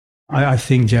I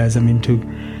think, Jazz,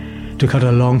 to cut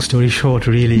a long story short,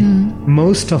 really,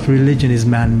 most of religion is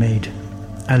man-made,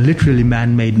 and literally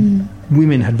man-made.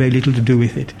 Women had very little to do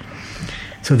with it.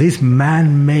 So this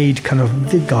man-made kind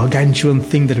of the gargantuan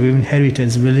thing that we've inherited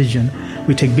as religion,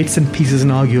 we take bits and pieces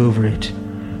and argue over it.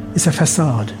 It's a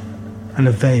facade and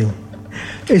a veil.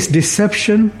 It's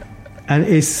deception, and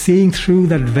it's seeing through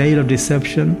that veil of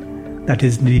deception that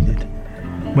is needed.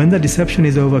 When the deception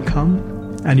is overcome,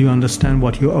 and you understand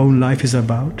what your own life is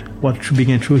about, what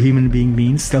being a true human being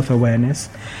means, self-awareness,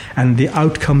 and the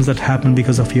outcomes that happen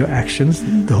because of your actions,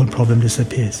 the whole problem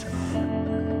disappears.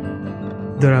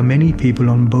 There are many people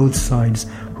on both sides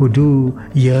who do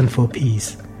yearn for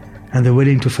peace, and they're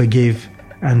willing to forgive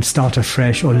and start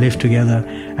afresh or live together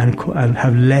and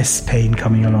have less pain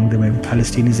coming along the way with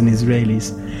Palestinians and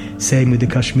Israelis. Same with the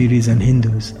Kashmiris and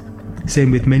Hindus.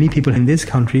 Same with many people in this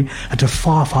country at a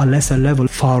far, far lesser level,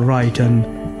 far right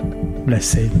and, let's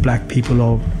say, black people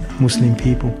or Muslim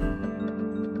people.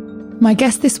 My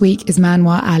guest this week is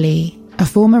Manwar Ali, a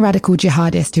former radical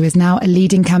jihadist who is now a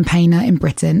leading campaigner in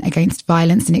Britain against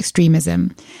violence and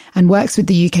extremism and works with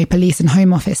the UK Police and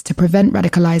Home Office to prevent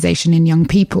radicalisation in young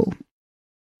people.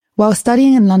 While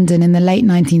studying in London in the late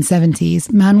 1970s,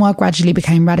 Manwar gradually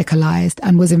became radicalised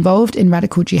and was involved in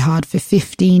radical jihad for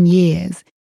 15 years,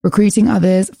 recruiting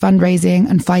others, fundraising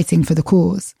and fighting for the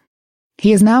cause.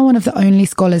 He is now one of the only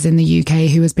scholars in the UK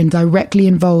who has been directly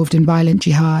involved in violent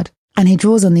jihad, and he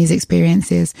draws on these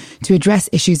experiences to address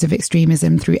issues of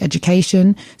extremism through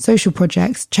education, social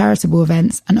projects, charitable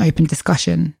events and open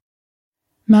discussion.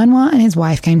 Manwar and his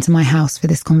wife came to my house for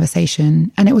this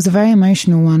conversation, and it was a very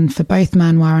emotional one for both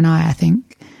Manwar and I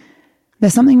think.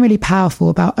 There's something really powerful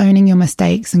about owning your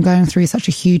mistakes and going through such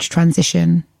a huge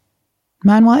transition.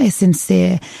 Manwar is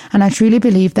sincere, and I truly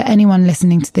believe that anyone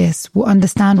listening to this will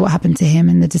understand what happened to him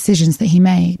and the decisions that he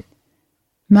made.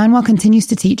 Manwar continues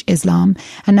to teach Islam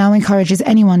and now encourages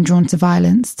anyone drawn to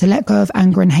violence to let go of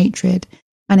anger and hatred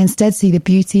and instead see the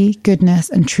beauty, goodness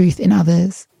and truth in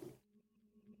others.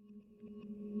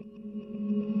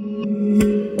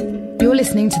 You're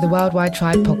listening to the Worldwide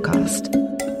Tribe podcast.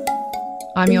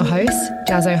 I'm your host,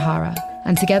 Jazz O'Hara,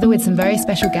 and together with some very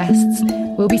special guests,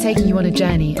 we'll be taking you on a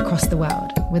journey across the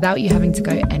world without you having to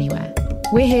go anywhere.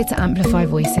 We're here to amplify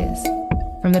voices,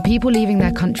 from the people leaving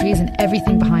their countries and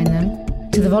everything behind them,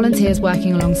 to the volunteers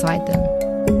working alongside them.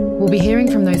 We'll be hearing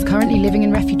from those currently living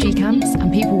in refugee camps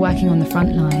and people working on the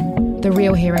front line, the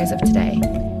real heroes of today,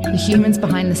 the humans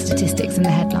behind the statistics and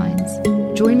the headlines.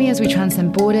 Join me as we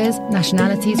transcend borders,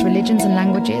 nationalities, religions and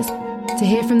languages to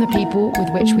hear from the people with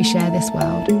which we share this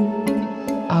world.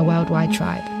 Our worldwide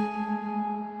tribe.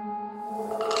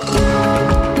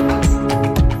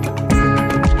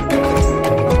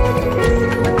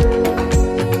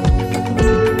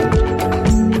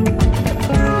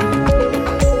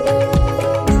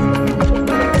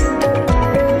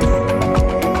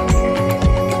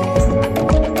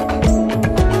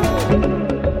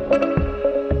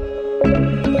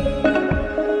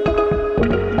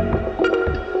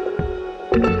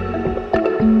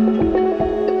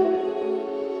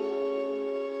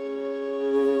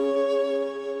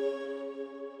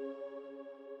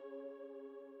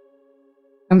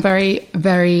 I'm very,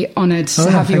 very honoured to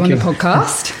have you on the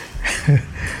podcast.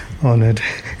 Honoured.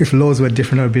 If laws were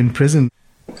different, I'd be in prison.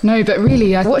 No, but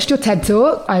really, I watched your TED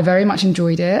Talk. I very much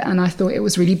enjoyed it. And I thought it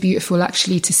was really beautiful,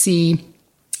 actually, to see,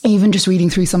 even just reading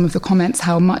through some of the comments,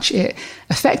 how much it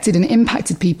affected and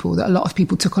impacted people, that a lot of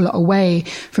people took a lot away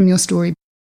from your story.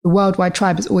 The Worldwide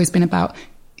Tribe has always been about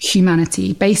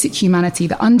humanity, basic humanity,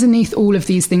 that underneath all of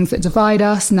these things that divide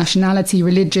us, nationality,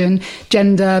 religion,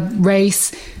 gender,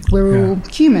 race, we're all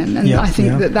human. And I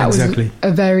think that exactly. was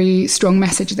a very strong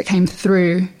message that came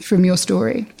through from your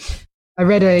story. I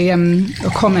read a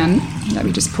comment. Let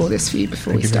me just pour this for you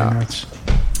before we start. Very much.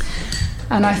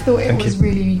 And I thought it was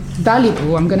really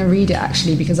valuable. I'm going to read it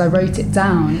actually because I wrote it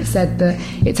down. It said that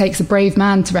it takes a brave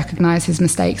man to recognise his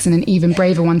mistakes and an even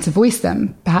braver one to voice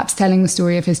them. Perhaps telling the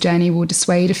story of his journey will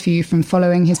dissuade a few from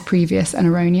following his previous and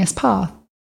erroneous path.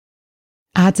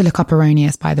 I had to look up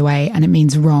erroneous, by the way, and it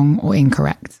means wrong or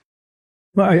incorrect.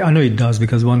 Well, I know it does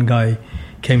because one guy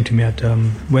came to me at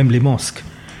Wembley Mosque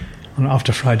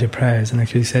after Friday prayers and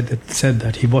actually said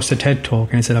that he watched a TED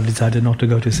Talk and he said, I've decided not to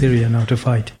go to Syria now to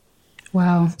fight.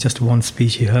 Wow. Just one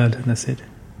speech he heard and that's it.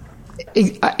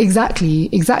 Exactly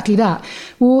that.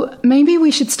 Well, maybe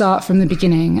we should start from the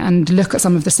beginning and look at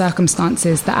some of the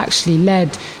circumstances that actually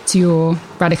led to your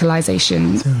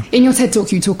radicalisation. Sure. In your TED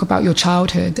Talk, you talk about your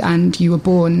childhood and you were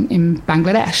born in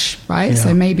Bangladesh, right? Yeah.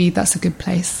 So maybe that's a good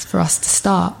place for us to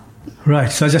start.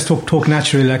 Right, so I just talk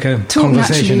naturally like a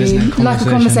conversation, isn't it? Like a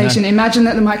conversation. Imagine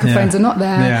that the microphones are not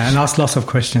there. Yeah, and ask lots of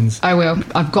questions. I will.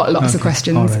 I've got lots of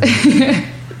questions. All right.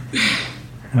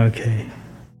 Okay.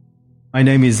 My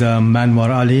name is Manwar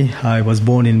Ali. I was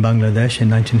born in Bangladesh in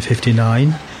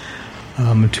 1959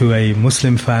 to a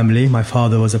Muslim family. My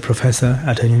father was a professor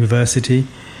at a university,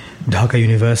 Dhaka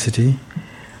University.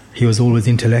 He was always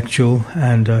intellectual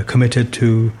and committed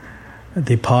to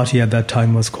the party at that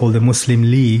time was called the Muslim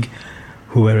League,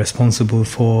 who were responsible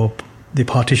for the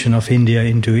partition of India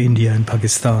into India and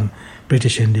Pakistan,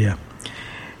 British India.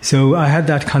 So I had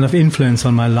that kind of influence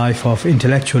on my life of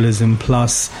intellectualism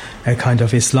plus a kind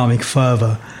of Islamic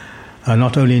fervor,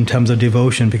 not only in terms of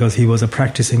devotion, because he was a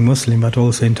practicing Muslim, but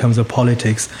also in terms of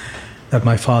politics, that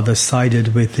my father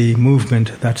sided with the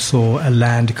movement that saw a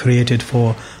land created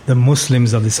for the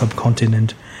Muslims of the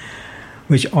subcontinent,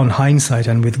 which on hindsight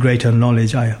and with greater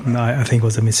knowledge, I think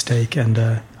was a mistake, and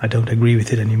I don't agree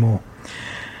with it anymore.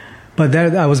 But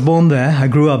there, I was born there, I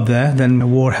grew up there, then a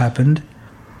war happened.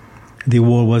 The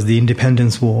war was the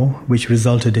Independence War, which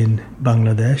resulted in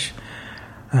Bangladesh.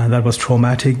 That was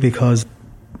traumatic because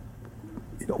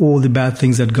all the bad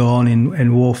things that go on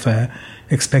in warfare,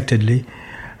 expectedly,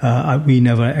 we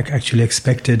never actually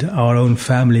expected our own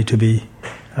family to be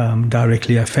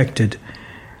directly affected.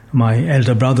 My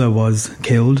elder brother was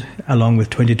killed along with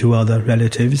 22 other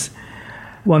relatives.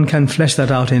 One can flesh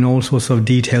that out in all sorts of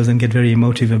details and get very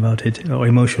emotive about it, or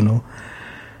emotional.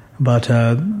 But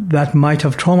that might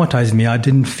have traumatized me. I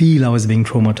didn't feel I was being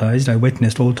traumatized. I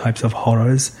witnessed all types of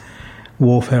horrors,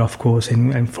 warfare, of course,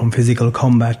 and from physical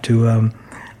combat to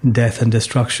death and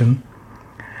destruction.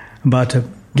 But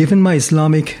given my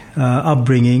Islamic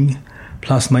upbringing,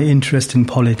 plus my interest in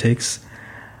politics,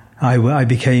 I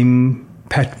became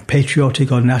patriotic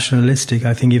or nationalistic,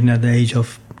 I think even at the age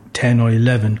of 10 or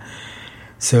 11.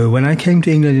 So when I came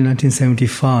to England in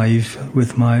 1975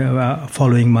 with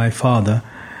following my father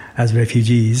as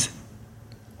refugees,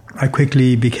 I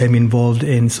quickly became involved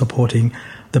in supporting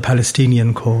the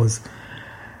Palestinian cause.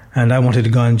 And I wanted to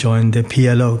go and join the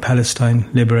PLO, Palestine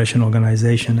Liberation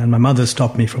Organization, and my mother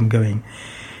stopped me from going.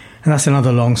 And that's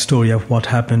another long story of what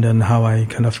happened and how I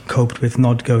kind of coped with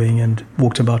not going and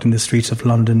walked about in the streets of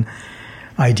London,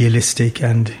 idealistic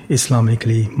and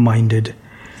Islamically minded.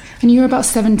 And you were about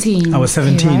 17? I was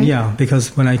 17, right? Yeah,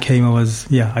 because when I came,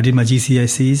 I did my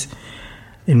GCSEs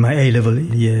in my A-level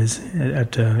years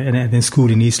in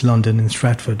school in East London, in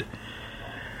Stratford.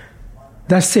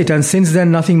 That's it. And since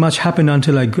then, nothing much happened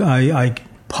until I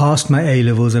passed my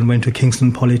A-levels and went to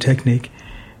Kingston Polytechnic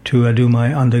to do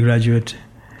my undergraduate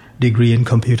degree in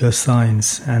computer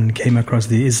science and came across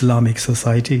the Islamic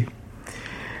Society.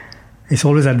 It's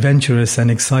always adventurous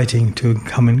and exciting to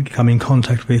come in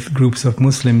contact with groups of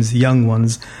Muslims, young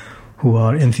ones, who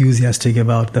are enthusiastic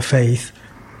about the faith.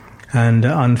 And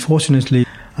unfortunately,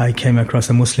 I came across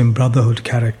a Muslim Brotherhood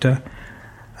character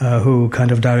who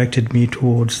kind of directed me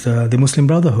towards the Muslim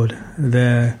Brotherhood,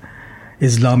 their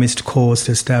Islamist cause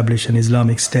to establish an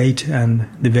Islamic state and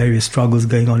the various struggles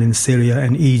going on in Syria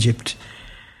and Egypt.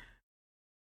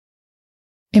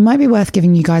 It might be worth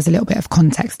giving you guys a little bit of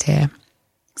context here.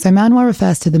 So Manwar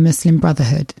refers to the Muslim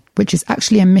Brotherhood, which is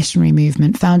actually a missionary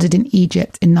movement founded in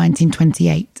Egypt in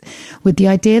 1928, with the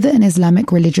idea that an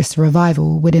Islamic religious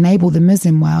revival would enable the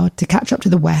Muslim world to catch up to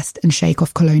the West and shake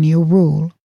off colonial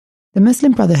rule. The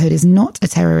Muslim Brotherhood is not a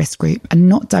terrorist group and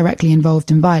not directly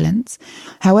involved in violence.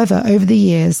 However, over the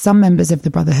years, some members of the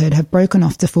Brotherhood have broken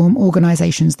off to form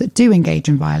organisations that do engage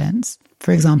in violence.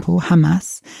 For example,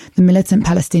 Hamas, the militant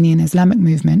Palestinian Islamic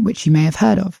movement, which you may have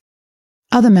heard of.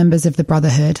 Other members of the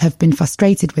Brotherhood have been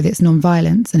frustrated with its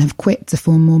non-violence and have quit to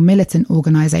form more militant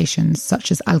organisations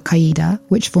such as Al-Qaeda,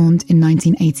 which formed in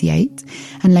 1988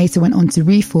 and later went on to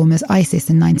reform as ISIS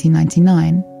in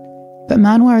 1999. But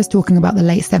Manwar is talking about the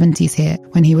late 70s here,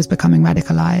 when he was becoming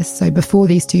radicalised, so before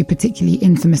these two particularly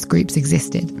infamous groups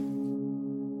existed.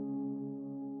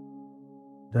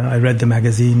 I read the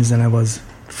magazines and I was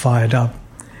fired up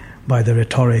by the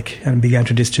rhetoric and began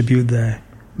to distribute their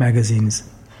magazines.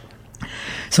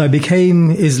 So I became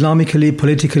Islamically,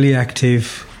 politically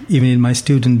active even in my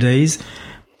student days.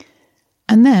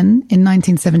 And then, in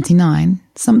 1979,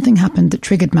 something happened that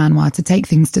triggered Manwar to take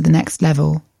things to the next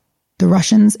level. The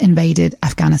Russians invaded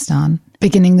Afghanistan,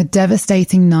 beginning the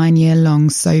devastating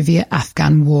 9-year-long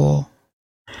Soviet-Afghan war.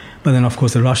 But then, of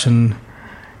course, the Russian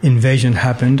invasion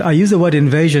happened. I use the word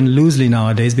invasion loosely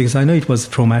nowadays because I know it was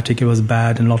traumatic, it was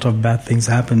bad, and a lot of bad things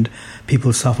happened.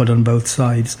 People suffered on both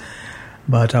sides.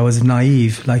 But I was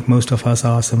naive, like most of us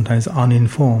are sometimes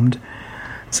uninformed.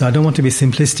 So I don't want to be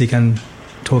simplistic and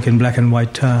talk in black and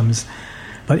white terms.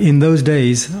 But in those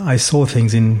days, I saw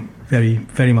things in very,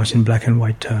 very much in black and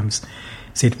white terms.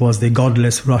 So it was the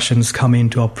godless Russians coming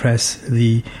to oppress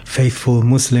the faithful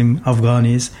Muslim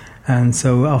Afghanis. And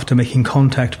so after making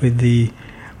contact with the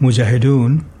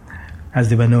Mujahideen, as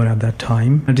they were known at that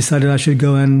time, I decided I should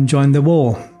go and join the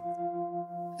war.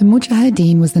 The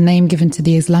Mujahideen was the name given to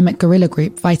the Islamic guerrilla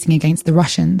group fighting against the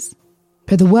Russians.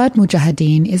 But the word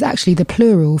Mujahideen is actually the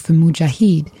plural for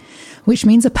Mujahid, which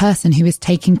means a person who is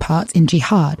taking part in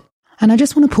jihad. And I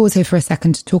just want to pause here for a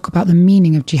second to talk about the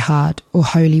meaning of jihad, or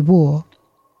holy war.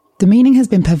 The meaning has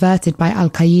been perverted by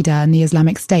Al-Qaeda and the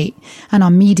Islamic State, and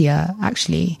our media,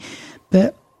 actually.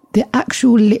 But the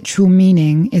actual literal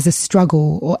meaning is a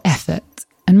struggle or effort.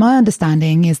 And my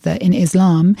understanding is that in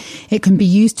Islam, it can be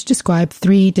used to describe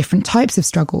 3 different types of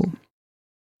struggle.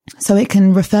 So it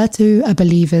can refer to a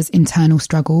believer's internal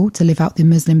struggle to live out the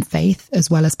Muslim faith as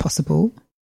well as possible,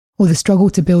 or the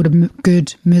struggle to build a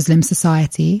good Muslim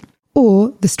society, or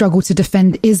the struggle to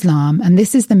defend Islam, and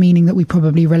this is the meaning that we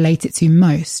probably relate it to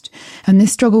most. And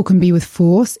this struggle can be with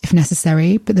force, if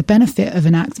necessary, but the benefit of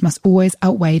an act must always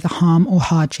outweigh the harm or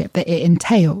hardship that it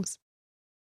entails.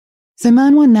 So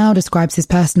Manwar now describes his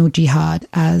personal jihad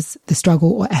as the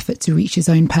struggle or effort to reach his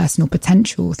own personal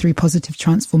potential through positive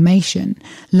transformation,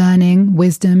 learning,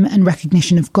 wisdom, and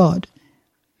recognition of God.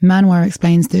 Manwar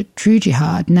explains that true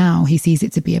jihad, now he sees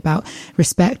it to be about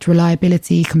respect,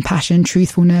 reliability, compassion,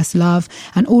 truthfulness, love,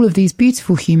 and all of these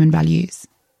beautiful human values.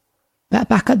 But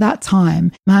back at that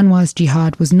time, Manwar's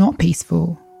jihad was not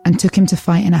peaceful and took him to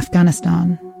fight in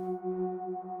Afghanistan.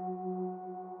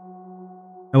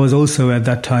 I was also at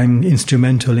that time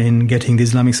instrumental in getting the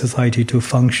Islamic Society to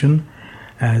function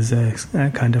as a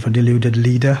kind of a deluded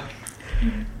leader.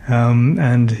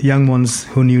 And young ones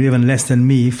who knew even less than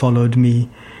me followed me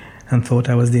and thought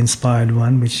I was the inspired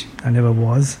one, which I never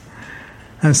was.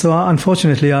 And so,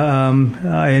 unfortunately,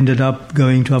 I ended up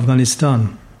going to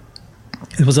Afghanistan.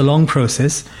 It was a long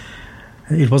process.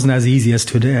 It wasn't as easy as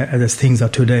today, as things are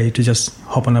today, to just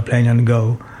hop on a plane and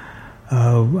go.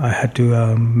 I had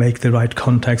to make the right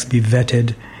contacts, be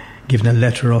vetted, given a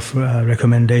letter of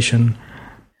recommendation.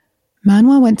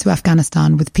 Manwar went to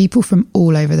Afghanistan with people from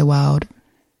all over the world.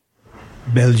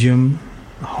 Belgium,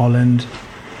 Holland.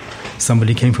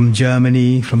 Somebody came from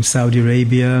Germany, from Saudi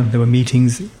Arabia. There were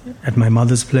meetings at my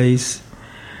mother's place.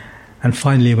 And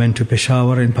finally went to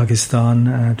Peshawar in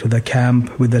Pakistan, to the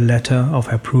camp with a letter of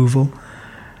approval.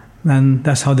 And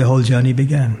that's how the whole journey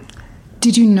began.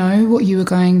 Did you know what you were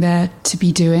going there to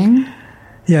be doing?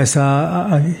 Yes,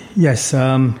 yes.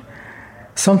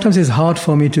 Sometimes it's hard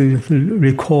for me to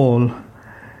recall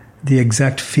the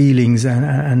exact feelings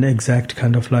and exact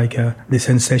kind of like the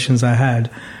sensations I had,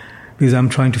 because I'm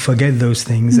trying to forget those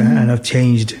things and I've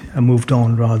changed and moved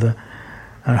on rather,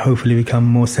 and hopefully become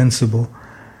more sensible.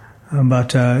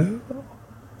 But on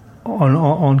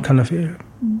kind of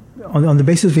on the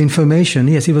basis of information,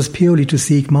 yes, it was purely to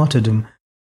seek martyrdom.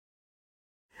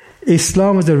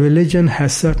 Islam as a religion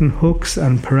has certain hooks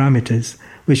and parameters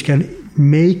which can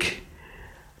make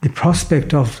the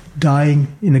prospect of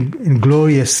dying in a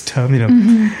glorious term,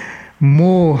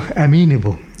 more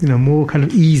amenable, more kind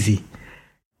of easy.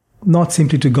 Not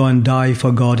simply to go and die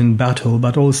for God in battle,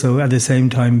 but also at the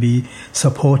same time be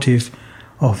supportive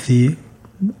of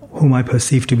whom I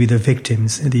perceive to be the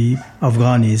victims, the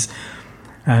Afghanis.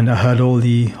 And I heard all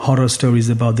the horror stories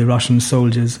about the Russian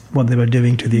soldiers, what they were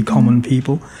doing to the common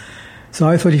people. So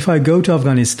I thought, if I go to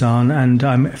Afghanistan and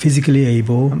I'm physically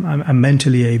able, I'm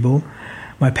mentally able,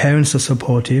 my parents are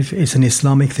supportive, it's an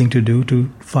Islamic thing to do, to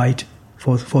fight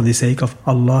for the sake of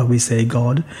Allah, we say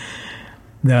God.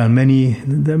 There are many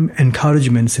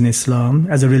encouragements in Islam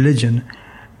as a religion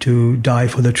to die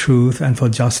for the truth and for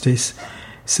justice.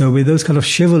 So with those kind of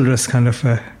chivalrous kind of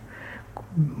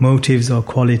motives or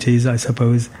qualities, I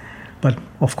suppose, but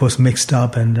of course mixed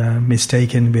up and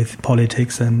mistaken with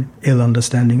politics and ill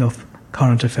understanding of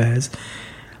current affairs,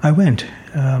 I went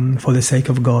for the sake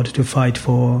of God to fight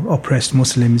for oppressed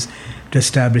Muslims, to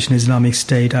establish an Islamic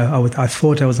State. I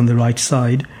thought I was on the right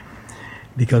side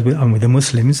because I'm with the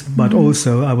Muslims, but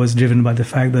also I was driven by the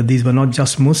fact that these were not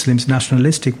just Muslims,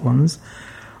 nationalistic ones,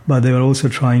 but they were also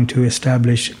trying to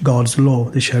establish God's law,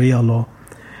 the Sharia law.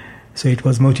 So it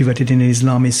was motivated in an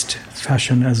Islamist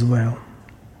fashion as well.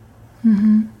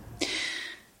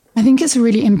 I think it's a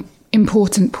really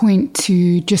important point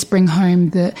to just bring home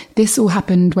that this all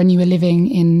happened when you were living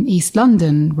in East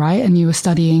London, right? And you were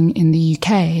studying in the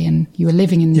UK and you were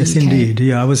living in the UK. Yes, indeed.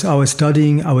 Yeah, I was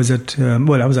studying. I was at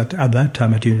at that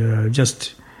time at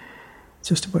just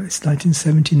about, it's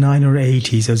 1979 or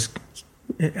 80s. I was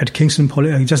at Kingston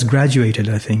Poly. I just graduated,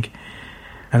 I think,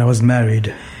 and I was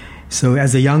married. So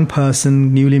as a young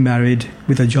person, newly married,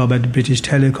 with a job at British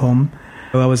Telecom,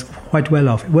 I was quite well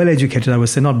off, well educated. I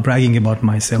was not bragging about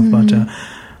myself, but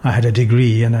I had a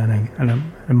degree and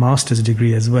a master's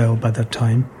degree as well by that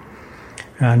time,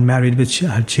 and married with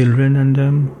had children,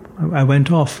 and I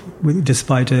went off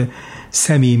despite a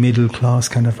semi-middle class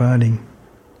kind of earning.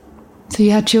 So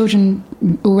you had children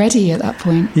already at that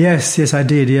point? Yes, I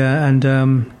did, yeah,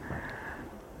 and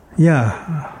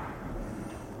yeah.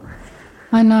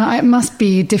 I know it must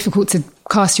be difficult to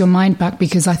cast your mind back,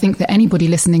 because I think that anybody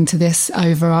listening to this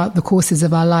over the courses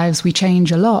of our lives, we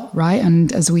change a lot, right?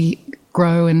 And as we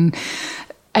grow and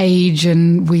age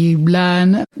and we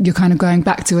learn, you're kind of going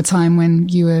back to a time when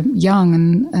you were young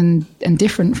and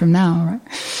different from now, right?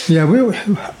 Yeah,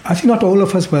 I think not all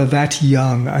of us were that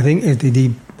young. I think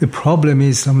the problem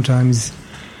is sometimes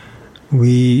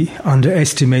we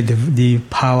underestimate the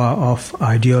power of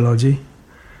ideology,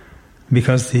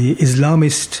 because the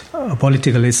Islamist,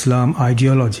 political Islam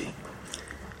ideology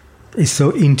is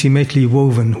so intimately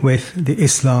woven with the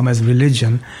Islam as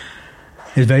religion.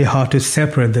 It's very hard to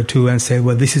separate the two and say,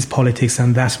 well, this is politics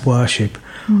and that's worship.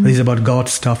 This is about God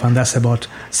stuff and that's about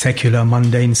secular,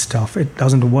 mundane stuff. It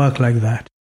doesn't work like that.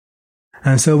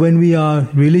 And so when we are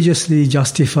religiously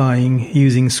justifying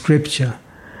using scripture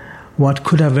what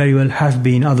could have very well have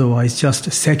been otherwise just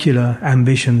secular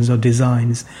ambitions or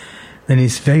designs, then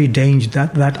it's very dangerous.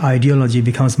 That ideology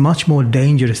becomes much more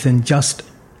dangerous than just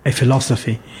a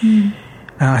philosophy. And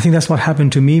I think that's what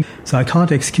happened to me. So I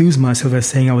can't excuse myself as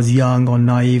saying I was young or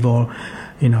naive or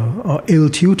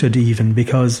ill-tutored even,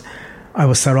 because I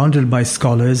was surrounded by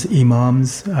scholars,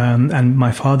 imams, and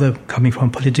my father, coming from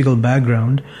a political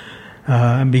background,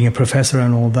 being a professor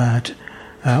and all that,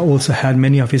 also had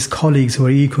many of his colleagues who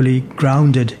were equally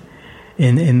grounded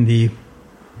in the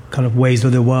kind of ways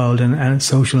of the world and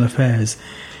social affairs.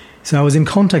 So I was in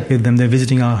contact with them. They're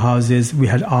visiting our houses. We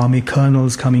had army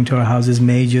colonels coming to our houses,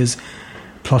 majors,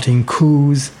 plotting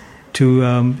coups,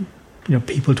 to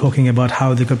people talking about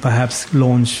how they could perhaps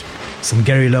launch some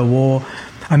guerrilla war.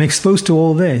 I'm exposed to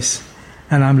all this,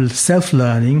 and I'm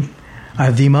self-learning. I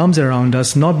have the imams around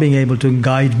us not being able to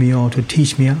guide me or to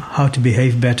teach me how to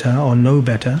behave better or know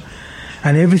better.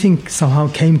 And everything somehow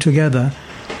came together.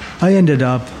 I ended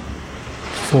up,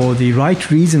 for the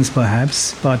right reasons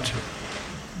perhaps, but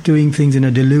doing things in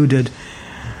a deluded,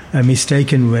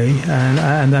 mistaken way,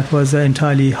 and that was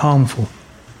entirely harmful.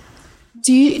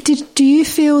 Do you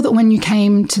feel that when you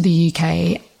came to the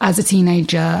UK as a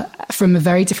teenager from a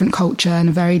very different culture and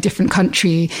a very different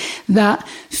country, that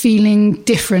feeling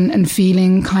different and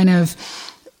feeling kind of,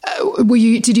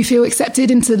 did you feel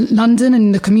accepted into London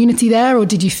and the community there, or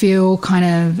did you feel kind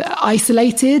of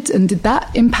isolated, and did that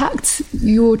impact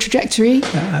your trajectory?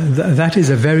 That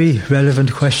is a very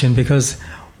relevant question, because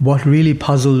what really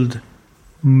puzzled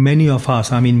many of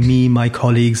us, I mean me, my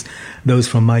colleagues, those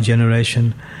from my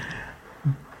generation,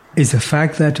 is the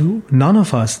fact that none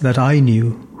of us that I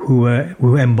knew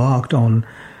who embarked on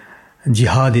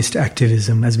jihadist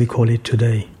activism, as we call it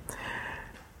today,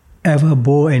 ever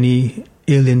bore any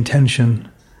ill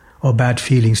intention or bad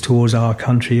feelings towards our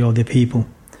country or the people.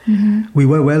 Mm-hmm. We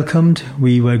were welcomed,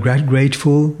 we were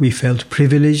grateful, we felt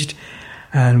privileged,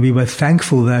 and we were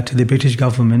thankful that the British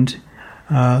government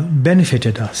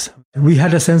benefited us. We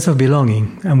had a sense of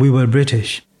belonging, and we were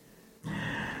British.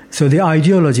 So the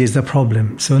ideology is the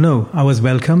problem. So no, I was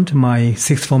welcomed. My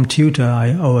sixth form tutor,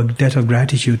 I owe a debt of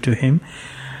gratitude to him.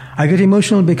 I get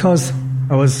emotional because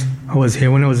I was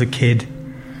here when I was a kid.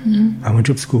 Mm-hmm. I went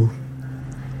to school.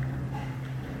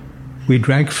 We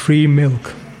drank free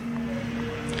milk.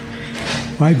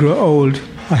 When I grow old,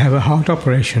 I have a heart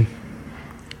operation.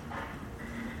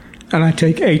 And I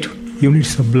take 8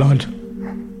 units of blood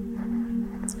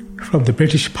from the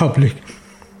British public.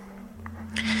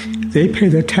 They pay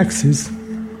their taxes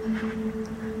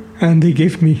and they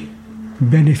give me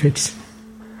benefits.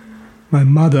 My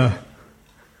mother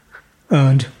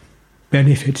earned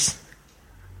benefits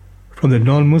from the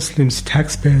non-Muslims'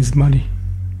 taxpayers' money.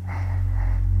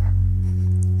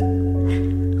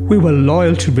 We were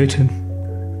loyal to Britain,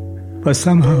 but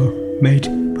somehow made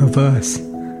perverse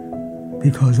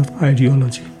because of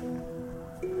ideology.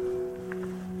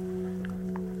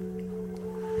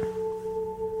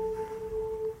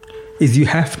 Is you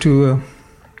have to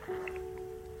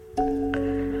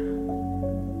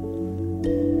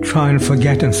try and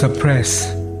forget and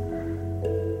suppress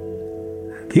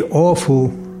the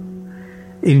awful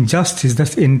injustice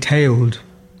that's entailed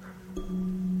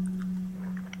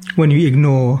when you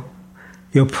ignore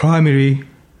your primary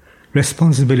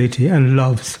responsibility and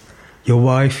loves your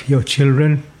wife, your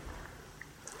children,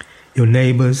 your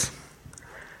neighbors,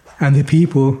 and the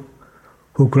people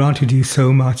who who granted you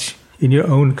so much in your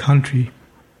own country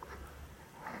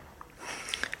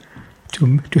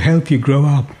to help you grow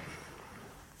up.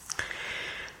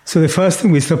 So the first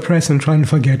thing we suppress and try and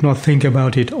forget, not think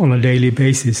about it on a daily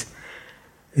basis,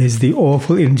 is the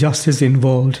awful injustice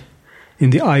involved in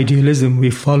the idealism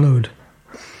we followed,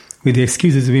 with the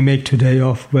excuses we make today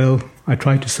of, well, I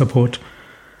try to support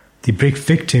the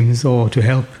victims or to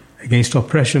help against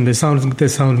oppression. They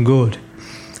sound good.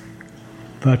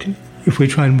 But if we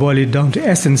try and boil it down to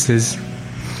essences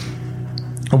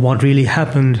of what really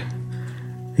happened,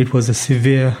 it was a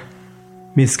severe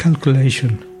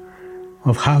miscalculation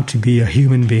of how to be a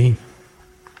human being.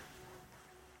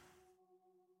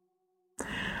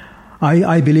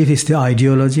 I believe it's the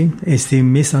ideology, it's the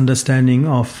misunderstanding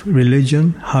of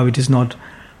religion, how it is not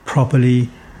properly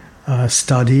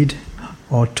studied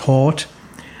or taught,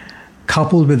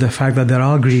 coupled with the fact that there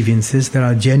are grievances, there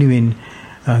are genuine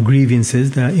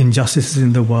grievances, there are injustices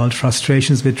in the world,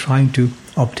 frustrations with trying to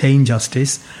obtain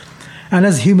justice. And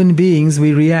as human beings,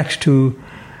 we react to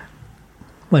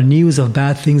news of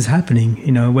bad things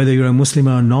happening. Whether you're a Muslim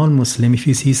or a non-Muslim, if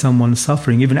you see someone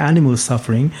suffering, even animals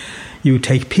suffering, you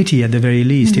take pity at the very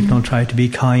least, if not try to be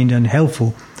kind and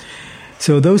helpful.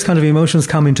 So those kind of emotions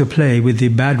come into play with the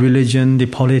bad religion, the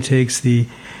politics, the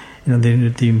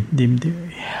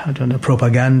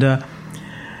propaganda.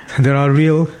 There are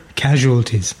real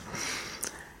casualties.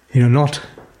 Not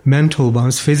mental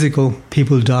ones, physical.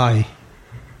 People die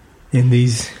in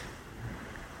these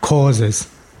causes.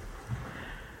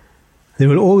 There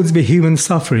will always be human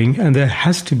suffering, and there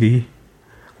has to be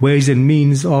ways and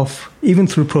means of, even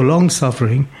through prolonged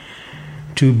suffering,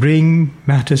 to bring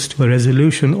matters to a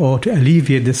resolution or to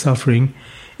alleviate the suffering,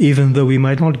 even though we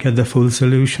might not get the full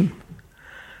solution.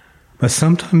 But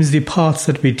sometimes the paths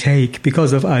that we take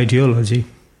because of ideology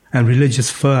and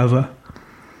religious fervour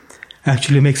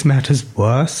actually makes matters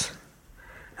worse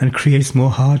and creates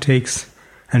more heartaches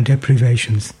and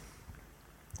deprivations.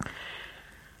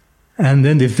 And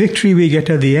then the victory we get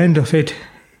at the end of it,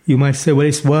 you might say, well,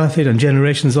 it's worth it, and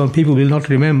generations on, people will not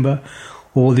remember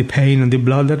all the pain and the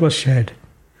blood that was shed.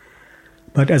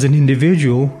 But as an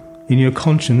individual, in your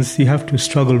conscience, you have to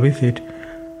struggle with it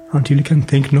until you can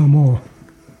think no more.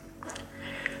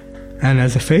 And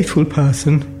as a faithful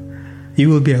person, you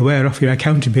will be aware of your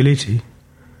accountability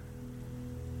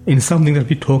in something that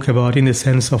we talk about in the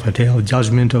sense of a day of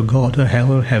judgment or God or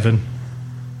hell or heaven.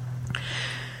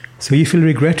 So you feel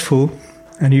regretful,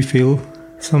 and you feel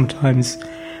sometimes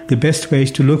the best way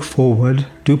is to look forward,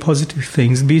 do positive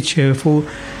things, be cheerful,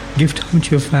 give time to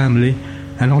your family,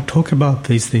 and not talk about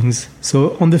these things.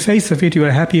 So on the face of it, you're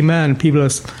a happy man. People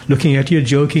are looking at you,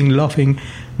 joking, laughing,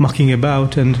 mucking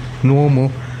about, and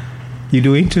normal. You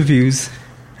do interviews,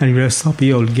 and you're a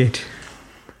soppy old git.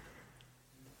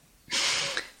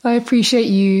 I appreciate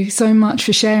you so much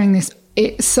for sharing this.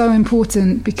 It's so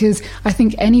important because I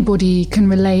think anybody can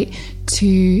relate to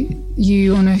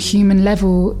you on a human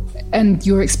level and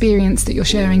your experience that you're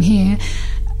sharing here.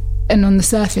 And on the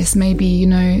surface, maybe,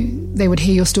 they would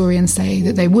hear your story and say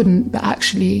that they wouldn't. But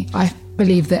actually, I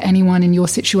believe that anyone in your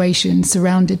situation,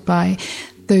 surrounded by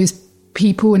those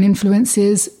people and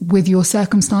influences with your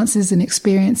circumstances and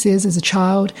experiences as a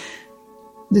child,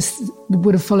 this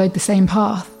would have followed the same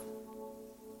path.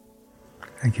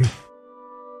 Thank you.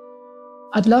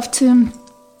 I'd love to,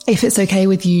 if it's okay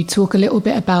with you, talk a little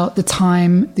bit about the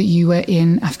time that you were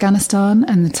in Afghanistan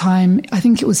and the time, I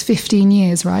think it was 15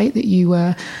 years, right, that you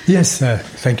were... Yes,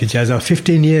 thank you, Jazz.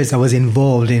 15 years I was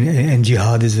involved in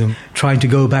jihadism, trying to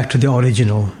go back to the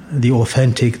original, the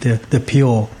authentic, the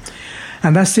pure.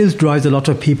 And that still drives a lot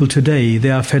of people today.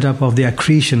 They are fed up of the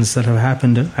accretions that have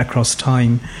happened across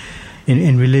time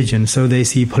in religion. So they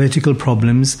see political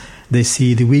problems, they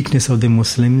see the weakness of the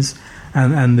Muslims,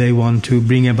 and they want to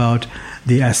bring about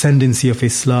the ascendancy of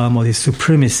Islam or the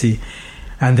supremacy.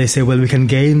 And they say, well, we can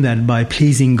gain that by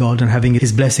pleasing God and having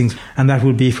His blessings. And that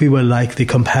would be if we were like the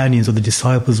companions or the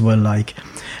disciples were like.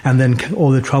 And then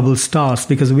all the trouble starts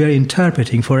because we are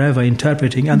interpreting,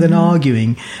 and then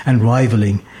arguing and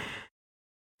rivaling.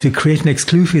 To create an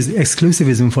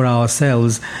exclusivism for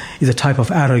ourselves is a type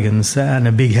of arrogance and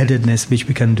a big-headedness which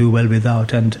we can do well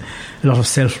without. And a lot of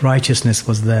self-righteousness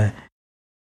was there.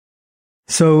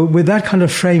 So with that kind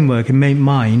of framework in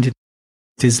mind,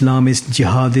 Islamist,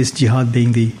 jihadist, jihad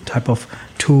being the type of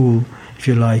tool, if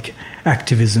you like,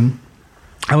 activism,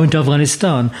 I went to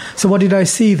Afghanistan. So what did I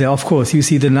see there? Of course, you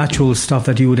see the natural stuff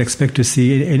that you would expect to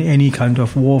see in any kind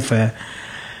of warfare.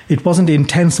 It wasn't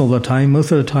intense all the time.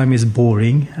 Most of the time is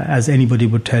boring, as anybody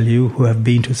would tell you who have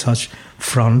been to such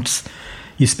fronts.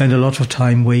 you spend a lot of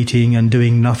time waiting and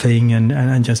doing nothing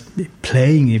and just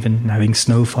playing, even having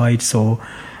snow fights or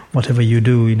whatever you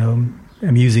do,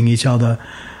 amusing each other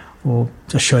or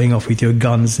just showing off with your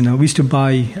guns. We used to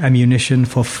buy ammunition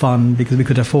for fun because we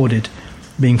could afford it,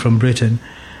 being from Britain,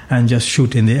 and just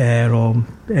shoot in the air or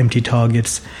empty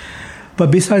targets.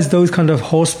 But besides those kind of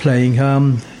horse playing,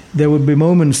 there would be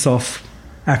moments of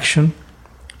action,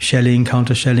 shelling,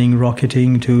 counter-shelling,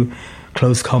 rocketing to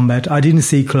close combat. I didn't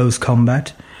see close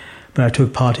combat, but I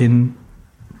took part in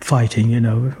fighting,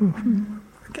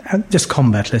 just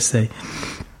combat, let's say.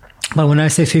 But when I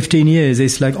say 15 years,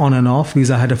 it's like on and off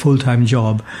because I had a full-time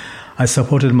job. I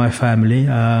supported my family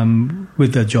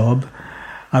with the job.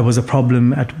 I was a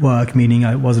problem at work, meaning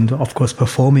I wasn't, of course,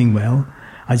 performing well.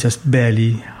 I just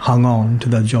barely hung on to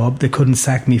the job. They couldn't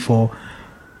sack me for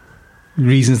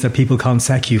reasons that people can't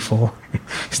sack you for.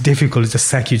 It's difficult to just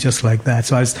sack you just like that.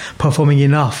 So I was performing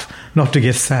enough not to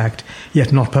get sacked,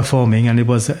 yet not performing, and it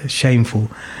was shameful.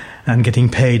 And getting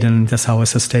paid, and that's how I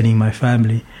was sustaining my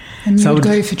family. And you would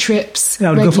go for trips? I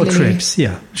would regularly? go for trips,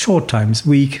 yeah. Short times,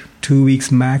 week, 2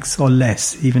 weeks max, or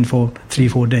less, even for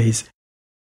 3-4 days.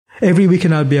 Every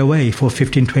weekend I'd be away for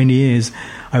 15, 20 years.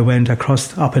 I went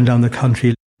across, up and down the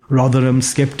country, Rotherham,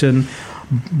 Skipton,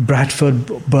 Bradford,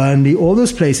 Burnley, all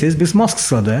those places, because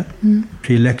mosques are there.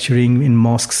 Lecturing in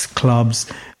mosques, clubs,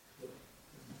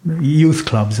 youth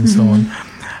clubs and so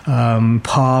on,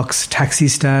 parks, taxi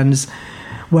stands.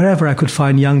 Wherever I could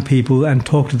find young people and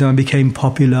talk to them, I became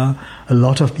popular. A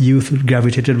lot of youth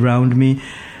gravitated around me.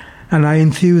 And I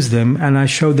enthused them and I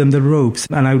showed them the ropes.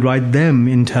 And I would write them,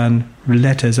 in turn,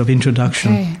 letters of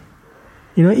introduction.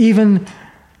 Okay. Even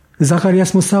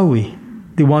Zacharias Moussaoui,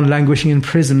 the one languishing in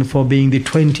prison for being the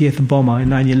 20th bomber in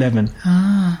 9/11.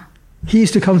 He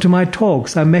used to come to my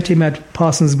talks. I met him at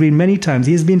Parsons Green many times.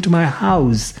 He has been to my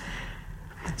house.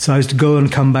 So I used to go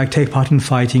and come back, take part in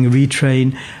fighting,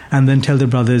 retrain, and then tell the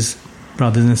brothers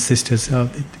and sisters,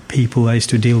 people I used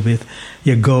to deal with,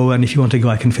 go, and if you want to go,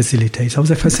 I can facilitate. So I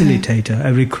was a facilitator,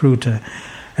 a recruiter,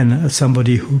 and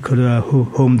somebody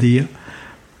whom the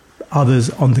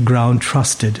others on the ground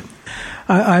trusted.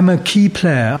 I'm a key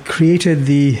player. I created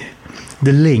the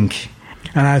link,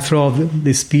 and I throw out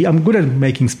this speech. I'm good at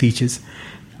making speeches.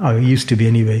 I used to be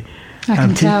anyway. I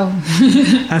can tell.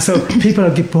 And so people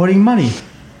are pouring money.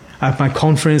 At my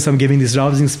conference, I'm giving this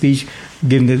rousing speech,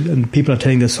 and people are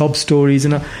telling their sob stories.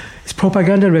 It's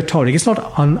propaganda rhetoric. It's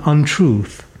not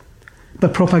untruth.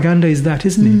 But propaganda is that,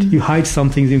 isn't it? You hide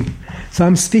something. So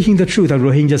I'm speaking the truth of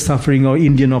Rohingya suffering or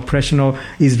Indian oppression or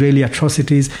Israeli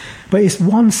atrocities. But it's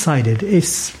one-sided.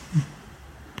 It's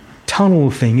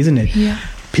tunnel thing, isn't it? Yeah.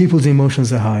 People's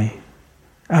emotions are high.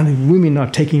 And women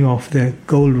are taking off their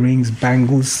gold rings,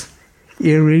 bangles,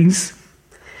 earrings,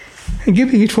 and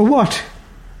giving it for what?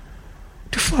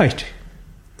 To fight.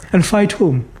 And fight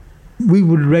whom? We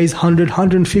would raise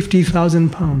 150,000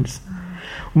 pounds.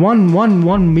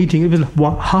 One meeting, it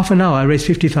was half an hour, I raised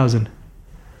 50,000.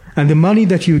 And the money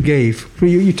that you gave,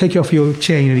 you take off your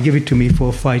chain and give it to me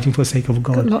for fighting for the sake of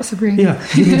God. Got lots of rings. Yeah,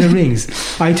 give me the rings.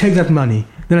 I take that money.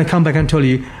 Then I come back and tell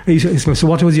you, so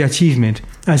what was your achievement?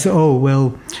 I said,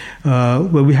 well,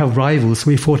 we have rivals, so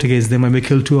we fought against them and we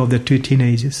killed 2 of their 2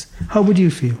 teenagers. How would you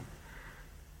feel?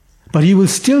 But you will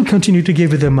still continue to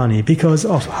give it the money because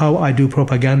of how I do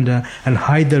propaganda and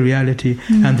hide the reality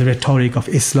and the rhetoric of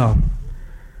Islam.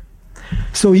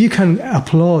 So you can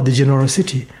applaud the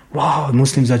generosity. Wow,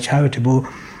 Muslims are charitable.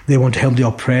 They want to help the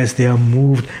oppressed. They are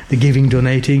moved. They're giving,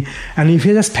 donating. And if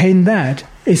you just paint that,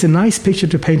 it's a nice picture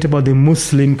to paint about the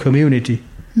Muslim community.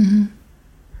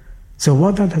 So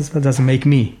what that does make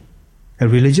me? A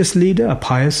religious leader, a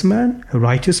pious man, a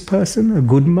righteous person, a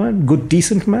good man, good,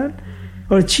 decent man?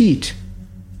 Or a cheat,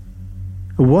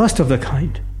 a worst of the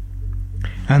kind.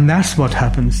 And that's what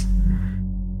happens.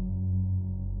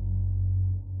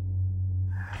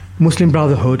 Muslim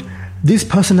Brotherhood, these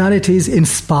personalities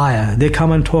inspire. They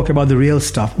come and talk about the real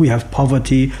stuff. We have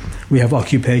poverty, we have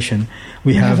occupation,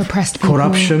 we have oppressed people.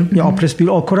 Corruption, oppressed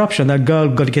people, or corruption, that girl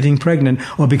getting pregnant,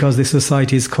 or because the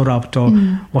society is corrupt, or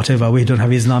whatever. We don't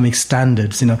have Islamic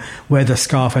standards, wear the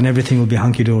scarf and everything will be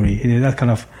hunky-dory. That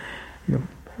kind of,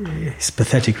 it's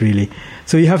pathetic, really.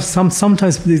 So you have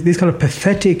sometimes this kind of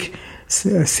pathetic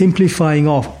simplifying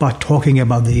off by talking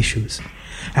about the issues.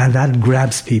 And that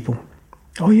grabs people.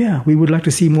 Oh yeah, we would like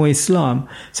to see more Islam.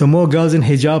 So more girls in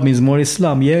hijab means more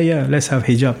Islam. Yeah, let's have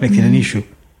hijab, make it an issue.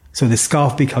 So the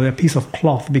scarf becomes, a piece of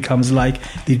cloth becomes like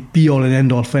the be-all and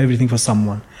end-all for everything for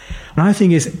someone. And I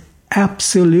think it's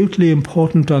absolutely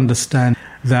important to understand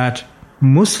that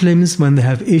Muslims, when they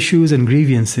have issues and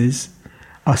grievances,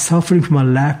 are suffering from a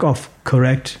lack of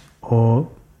correct or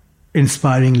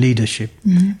inspiring leadership,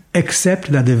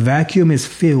 except that the vacuum is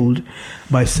filled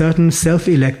by certain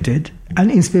self-elected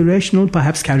and inspirational,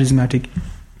 perhaps charismatic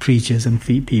preachers and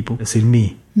people. That's in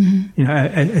me. You know,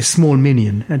 a small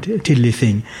minion, a tiddly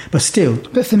thing, but still.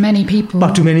 But for many people.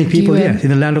 But to many people, yes. In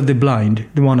the land of the blind,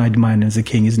 the one-eyed man is a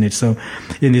king, isn't it? So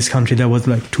in this country, there was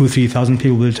like 2,000-3,000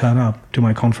 people will turn up to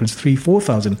my conference,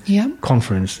 3,000-4,000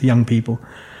 conference, young people.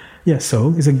 Yeah,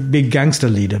 so he's a big gangster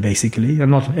leader, basically, and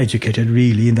not educated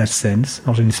really in that sense,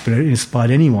 not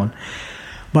inspired anyone.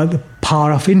 But the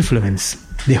power of influence,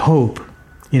 the hope,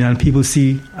 you know, and people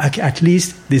see, at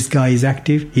least this guy is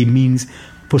active, he means,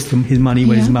 puts his money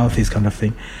where his mouth is, kind of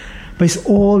thing. But it's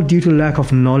all due to lack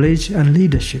of knowledge and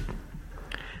leadership.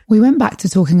 We went back to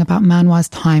talking about Manwar's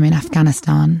time in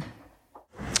Afghanistan.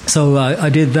 So I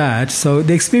did that. So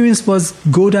the experience was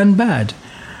good and bad.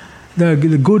 The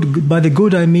good, by the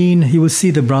good I mean, you will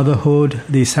see the brotherhood,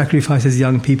 the sacrifices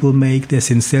young people make, their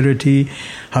sincerity,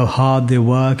 how hard they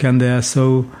work, and they are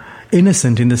so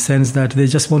innocent in the sense that they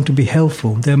just want to be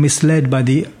helpful. They're misled by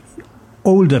the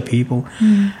older people.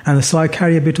 And so I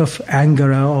carry a bit of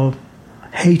anger or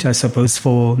hate, I suppose,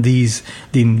 for the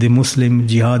Muslim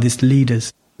jihadist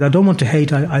leaders. I don't want to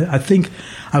hate. I think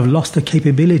I've lost the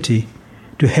capability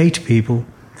to hate people.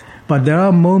 But there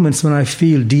are moments when I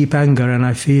feel deep anger and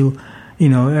I feel, you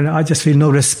know, and I just feel no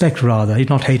respect, rather. It's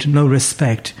not hate, no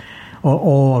respect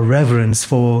or reverence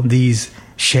for these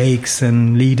sheikhs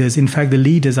and leaders. In fact, the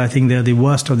leaders, I think they're the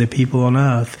worst of the people on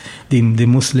earth, the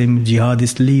Muslim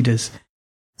jihadist leaders.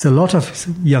 It's a lot of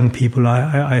young people.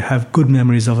 I have good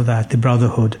memories of that, the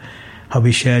brotherhood, how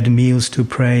we shared meals to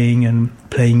praying and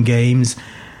playing games.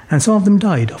 And some of them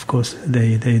died, of course.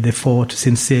 They fought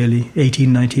sincerely, 18,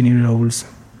 19-year-olds.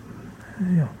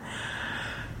 Yeah.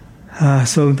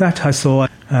 So that I saw.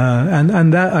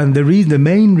 And the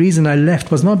main reason I left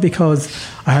was not because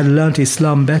I had learnt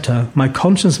Islam better. My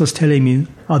conscience was telling me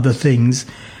other things.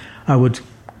 I would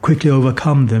quickly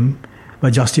overcome them by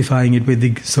justifying it with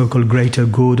the so-called greater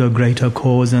good or greater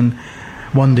cause, and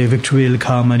one day victory will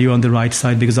come and you're on the right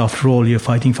side because after all you're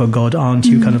fighting for God, aren't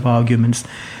you, kind of arguments.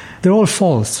 They're all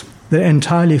false. They're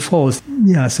entirely false.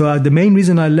 Yeah, so the main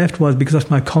reason I left was because of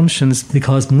my conscience,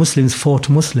 because Muslims fought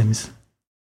Muslims.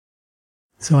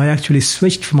 So I actually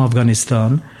switched from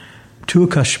Afghanistan to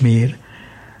Kashmir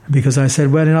because I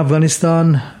said, well, in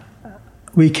Afghanistan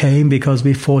we came because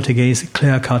we fought against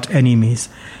clear-cut enemies,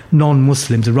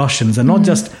 non-Muslims, Russians, and not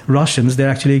just Russians, they're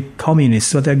actually communists,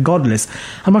 so they're godless.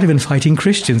 I'm not even fighting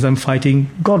Christians, I'm fighting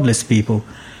godless people.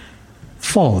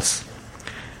 False.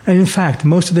 And in fact,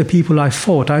 most of the people I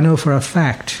fought, I know for a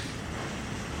fact,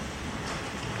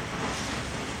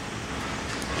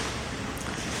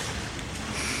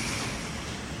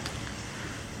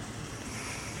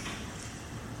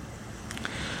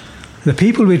 the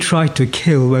people we tried to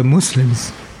kill were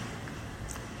Muslims.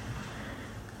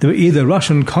 They were either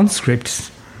Russian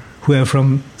conscripts who are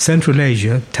from Central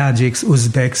Asia, Tajiks,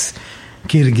 Uzbeks,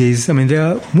 Kyrgyz, I mean, they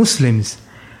are Muslims,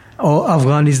 or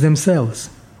Afghanis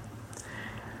themselves.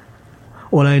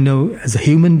 All I know as a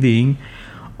human being,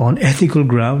 on ethical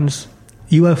grounds,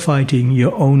 you are fighting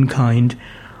your own kind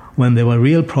when there were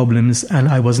real problems, and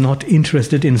I was not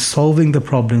interested in solving the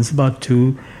problems, but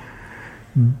to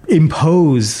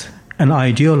impose an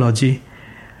ideology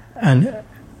and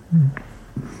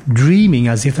dreaming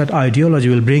as if that ideology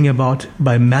will bring about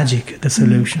by magic the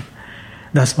solution.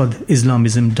 That's what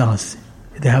Islamism does.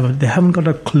 They haven't got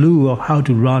a clue of how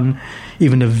to run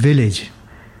even a village,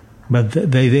 but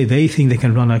they think they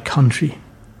can run a country.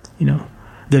 You know,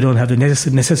 they don't have the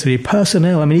necessary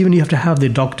personnel. I mean, even you have to have the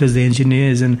doctors, the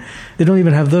engineers, and they don't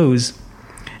even have those.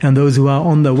 And those who are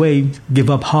on the way give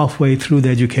up halfway through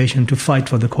their education to fight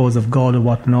for the cause of God or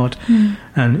whatnot.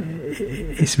 And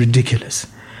it's ridiculous.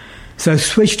 So I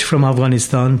switched from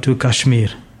Afghanistan to Kashmir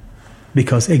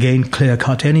because, again,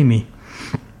 clear-cut enemy.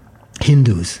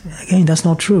 Hindus. Again, that's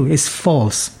not true. It's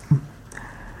false.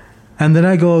 And then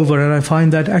I go over and I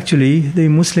find that actually the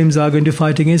Muslims are going to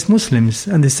fight against Muslims.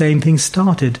 And the same thing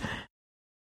started.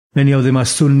 Many of them are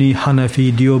Sunni,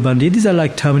 Hanafi, Deobandi. These are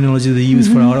like terminology they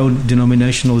use for our own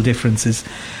denominational differences.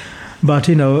 But,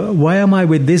 you know, why am I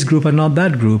with this group and not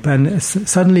that group? And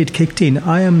suddenly it kicked in.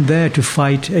 I am there to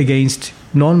fight against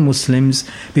non-Muslims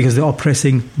because they're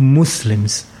oppressing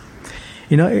Muslims.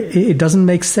 You know, it doesn't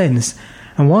make sense.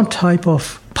 And what type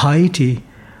of piety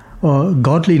or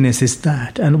godliness is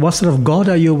that? And what sort of God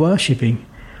are you worshipping,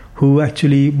 who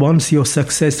actually wants your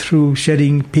success through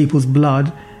shedding people's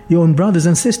blood, your own brothers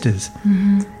and sisters?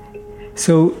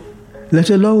 So, let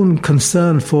alone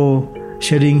concern for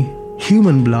shedding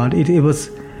human blood,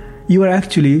 you are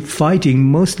actually fighting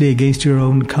mostly against your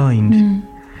own kind.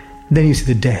 Then you see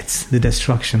the deaths, the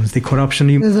destructions, the corruption.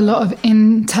 There's a lot of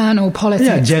internal politics.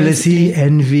 Yeah, jealousy, basically.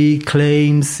 envy,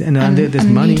 claims, and there's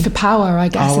and money. Need for power, I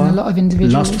guess, in a lot of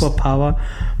individuals. Lust for power,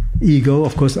 ego,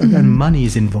 of course, and money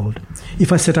is involved.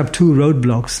 If I set up 2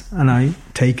 roadblocks and I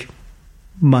take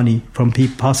money from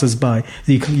passers-by,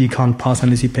 you can't pass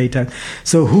unless you pay tax.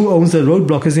 So who owns the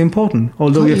roadblock is important,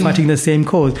 although we're fighting the same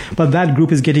cause. But that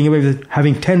group is getting away with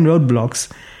having 10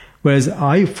 roadblocks, whereas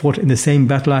I fought in the same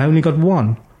battle, I only got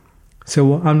 1.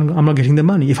 So I'm not getting the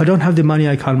money. If I don't have the money,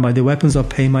 I can't buy the weapons or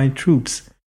pay my troops.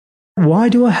 Why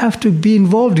do I have to be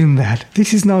involved in that?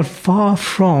 This is now far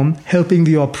from helping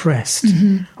the oppressed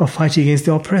or fighting against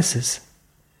the oppressors.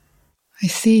 I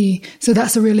see. So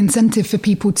that's a real incentive for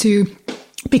people to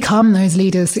become those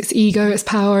leaders. It's ego, it's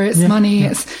power, it's money.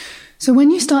 Yeah. So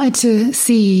when you started to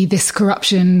see this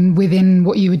corruption within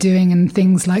what you were doing and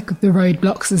things like the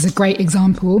roadblocks is a great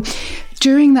example,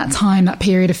 during that time, that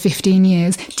period of 15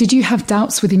 years, did you have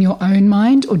doubts within your own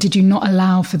mind or did you not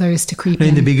allow for those to creep in?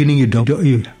 In the beginning,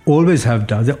 you always have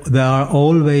doubts. There are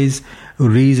always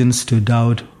reasons to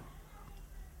doubt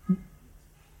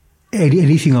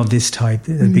anything of this type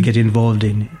that we get involved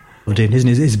in. Isn't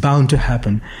it? It's bound to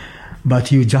happen.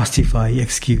 But you justify,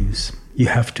 excuse. You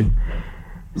have to.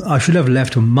 I should have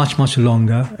left much, much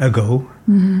longer ago.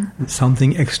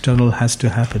 Something external has to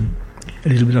happen. A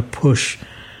little bit of push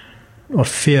or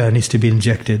fear needs to be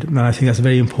injected. And I think that's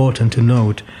very important to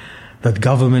note, that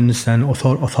governments and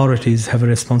authorities have a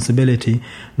responsibility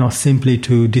not simply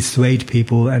to dissuade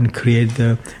people and create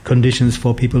the conditions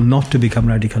for people not to become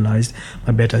radicalized,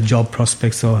 but better job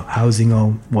prospects or housing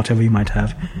or whatever you might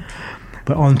have.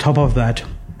 But on top of that,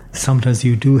 sometimes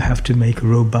you do have to make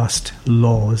robust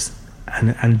laws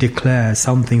and declare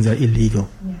some things are illegal.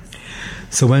 Yes.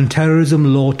 So when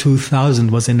Terrorism Law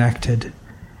 2000 was enacted,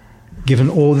 given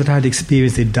all that I had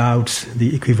experienced, the doubts,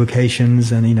 the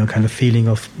equivocations, and kind of feeling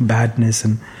of badness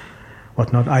and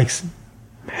whatnot, I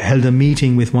held a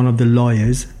meeting with one of the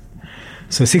lawyers.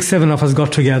 So 6-7 of us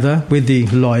got together with the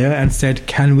lawyer and said,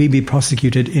 can we be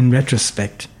prosecuted in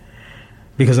retrospect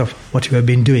because of what you have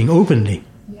been doing openly?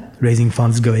 Raising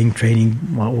funds, going, training,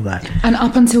 all that. And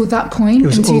up until that point,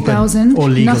 in 2000,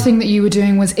 nothing that you were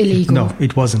doing was illegal? No,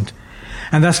 it wasn't.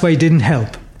 And that's why it didn't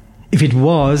help. If it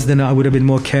was, then I would have been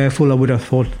more careful. I would have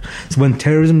thought. So when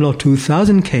Terrorism Law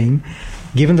 2000 came,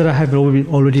 given that I have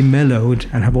already mellowed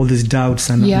and have all these doubts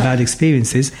and bad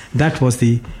experiences, that was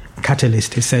the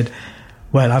catalyst. He said,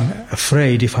 well, I'm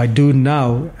afraid if I do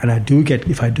now and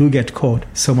if I do get caught,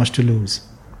 so much to lose.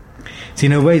 So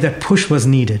in a way, that push was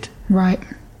needed. Right.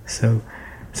 So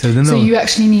you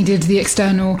actually needed the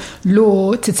external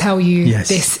law to tell you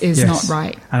this is not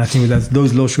right. And I think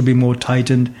those laws should be more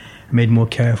tightened, made more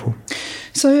careful.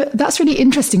 So that's really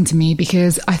interesting to me,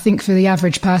 because I think for the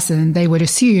average person, they would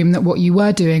assume that what you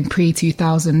were doing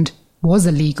pre-2000 was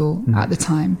illegal at the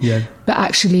time. Yeah. But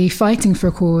actually fighting for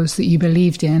a cause that you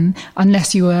believed in,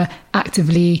 unless you were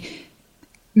actively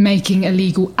making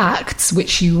illegal acts,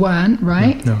 which you weren't,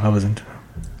 right? No, I wasn't.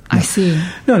 I see.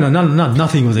 No,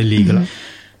 nothing was illegal.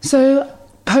 So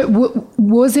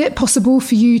was it possible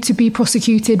for you to be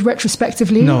prosecuted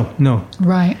retrospectively? No.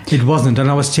 Right. It wasn't.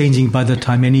 And I was changing by the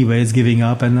time anyways, giving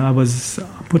up, and I was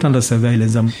put under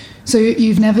surveillance. So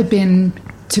you've never been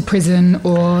to prison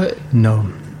or...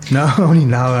 No, only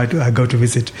now I go to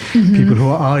visit people who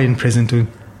are in prison to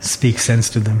speak sense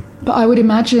to them. But I would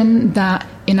imagine that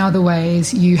in other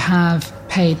ways you have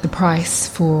paid the price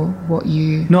for what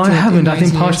you... No, I haven't. I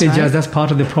think partially that's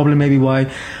part of the problem, maybe why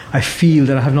I feel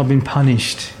that I have not been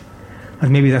punished.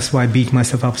 And maybe that's why I beat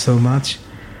myself up so much.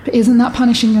 But isn't that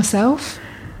punishing yourself?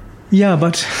 Yeah,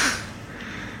 but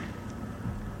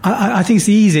I think it's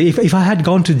easy. If I had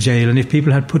gone to jail and if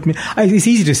people had put me... It's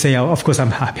easy to say, of course,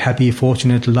 I'm happy,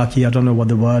 fortunate, lucky, I don't know what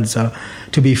the words are,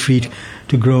 to be free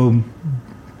to grow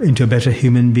into a better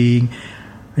human being.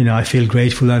 I feel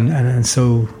grateful and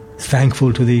so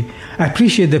thankful to I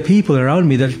appreciate the people around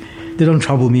me, that they don't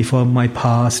trouble me for my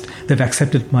past, they've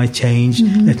accepted my change,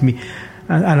 and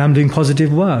I'm doing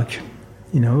positive work.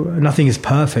 Nothing is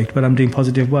perfect, but I'm doing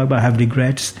positive work, but I have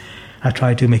regrets. I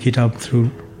try to make it up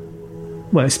through,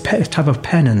 it's a type of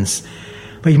penance.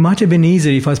 But it might have been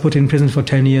easier if I was put in prison for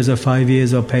 10 years or 5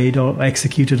 years or paid or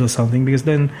executed or something, because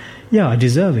then, I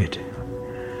deserve it.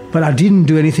 But I didn't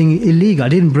do anything illegal. I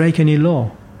didn't break any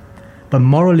law. But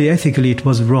morally, ethically, it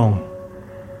was wrong.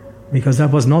 Because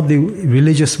that was not the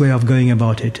religious way of going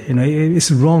about it.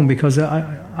 It's wrong because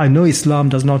I know Islam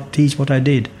does not teach what I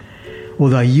did.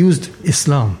 Although I used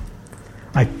Islam.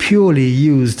 I purely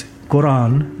used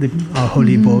Quran, our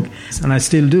holy book, and I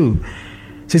still do.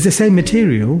 So it's the same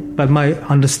material, but my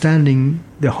understanding,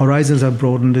 the horizons are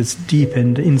broadened, it's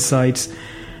deepened, insights,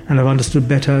 and I've understood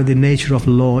better the nature of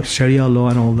law, Sharia law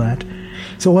and all that.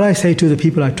 So what I say to the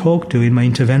people I talk to in my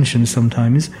interventions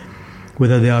sometimes,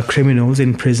 whether they are criminals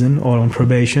in prison or on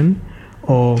probation,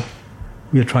 or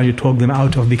we are trying to talk them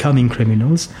out of becoming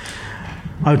criminals,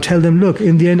 I'll tell them, look,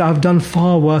 in the end I've done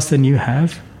far worse than you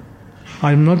have.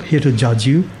 I'm not here to judge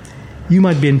you. You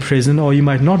might be in prison or you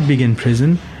might not be in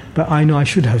prison, but I know I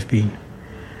should have been.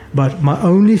 But my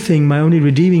only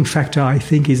redeeming factor, I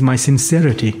think, is my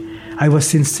sincerity. I was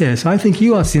sincere. So I think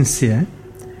you are sincere,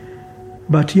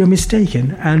 but you're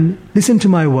mistaken. And listen to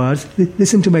my words,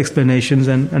 listen to my explanations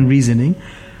and reasoning,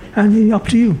 and up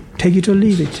to you. Take it or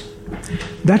leave it.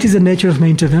 That is the nature of my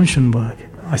intervention work.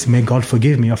 I say, may God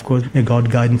forgive me, of course. May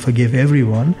God guide and forgive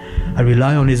everyone. I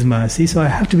rely on His mercy, so I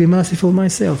have to be merciful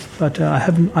myself. But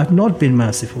I've not been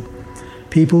merciful.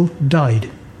 People died.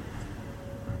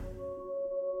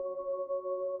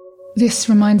 This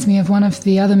reminds me of one of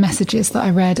the other messages that I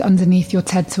read underneath your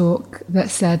TED Talk that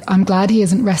said, I'm glad he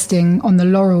isn't resting on the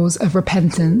laurels of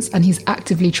repentance and he's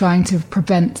actively trying to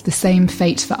prevent the same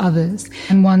fate for others,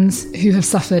 and ones who have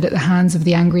suffered at the hands of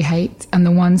the angry hate and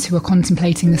the ones who are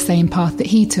contemplating the same path that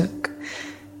he took.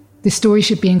 This story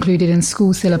should be included in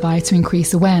school syllabi to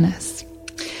increase awareness.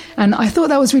 And I thought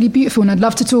that was really beautiful, and I'd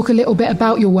love to talk a little bit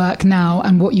about your work now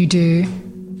and what you do.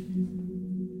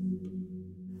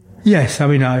 Yes, I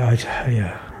mean,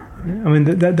 yeah. I mean,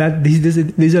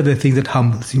 these are the things that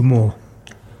humbles you more.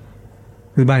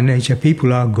 Because by nature,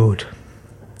 people are good.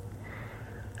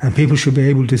 And people should be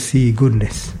able to see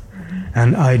goodness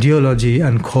and ideology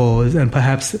and cause and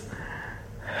perhaps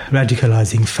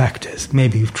radicalizing factors,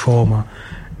 maybe trauma,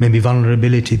 maybe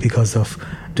vulnerability because of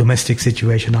domestic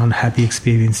situation, unhappy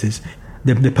experiences.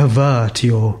 They pervert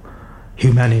your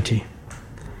humanity.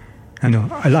 I know,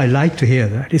 I like to hear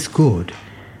that. It's good.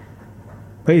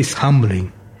 But it's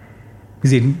humbling,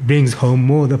 because it brings home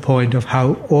more the point of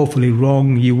how awfully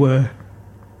wrong you were.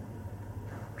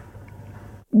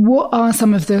 What are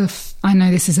some of the, I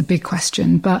know this is a big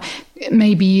question, but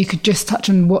maybe you could just touch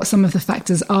on what some of the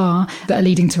factors are that are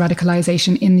leading to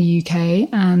radicalisation in the UK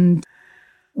and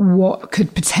what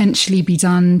could potentially be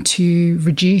done to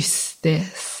reduce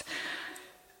this?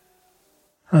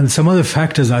 And some other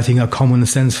factors, I think, are common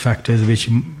sense factors, which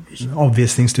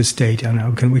obvious things to state.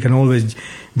 And we can always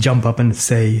jump up and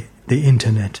say the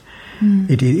internet.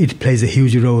 It plays a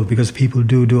huge role because people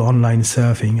do online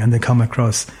surfing and they come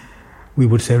across, we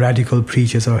would say, radical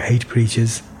preachers or hate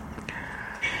preachers.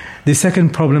 The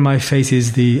second problem I face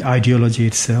is the ideology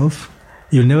itself.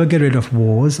 You'll never get rid of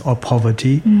wars or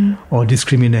poverty or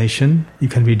discrimination. You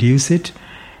can reduce it.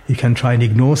 You can try and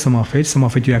ignore some of it. Some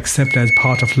of it you accept as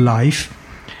part of life,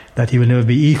 that you will never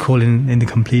be equal in the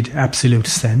complete absolute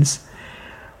sense.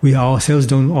 We ourselves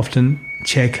don't often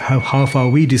check how far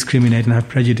we discriminate and have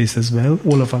prejudice as well.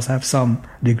 All of us have some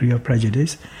degree of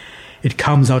prejudice. It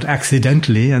comes out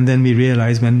accidentally and then we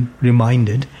realize when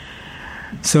reminded.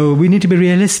 So we need to be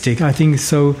realistic, I think.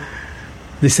 So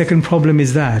the second problem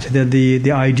is that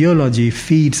the ideology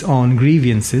feeds on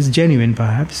grievances, genuine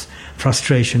perhaps,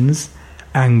 frustrations,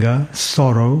 anger,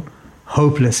 sorrow,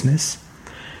 hopelessness,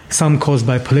 some caused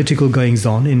by political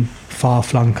goings-on in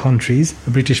far-flung countries, a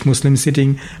British Muslim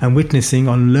sitting and witnessing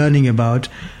on learning about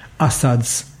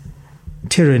Assad's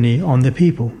tyranny on the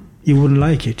people. You wouldn't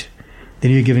like it.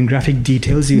 Then you're given graphic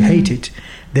details, you hate it.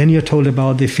 Then you're told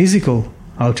about the physical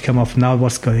outcome of now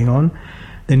what's going on.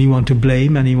 Then you want to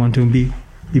blame and you want to be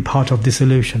part of the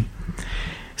solution.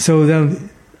 So then,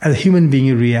 as a human being,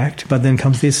 you react, but then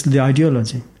comes the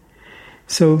ideology.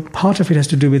 So part of it has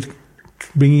to do with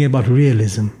bringing about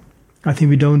realism. I think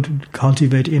we don't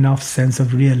cultivate enough sense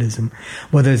of realism,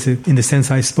 whether it's in the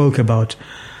sense I spoke about,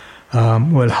 how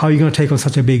are you going to take on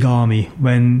such a big army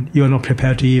when you're not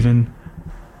prepared to even,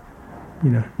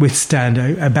 withstand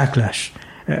a backlash,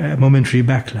 a momentary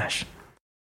backlash.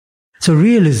 So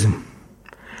realism.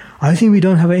 I think we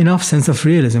don't have enough sense of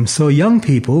realism. So young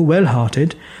people,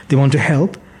 well-hearted, they want to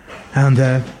help, and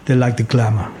they like the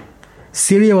glamour.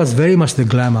 Syria was very much the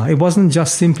glamour. It wasn't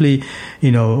just simply,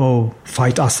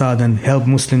 fight Assad and help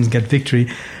Muslims get victory.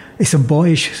 It's a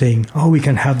boyish thing. We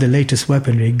can have the latest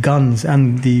weaponry, guns,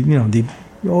 and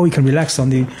we can relax on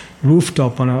the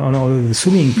rooftop on the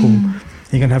swimming pool.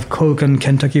 You can have Coke and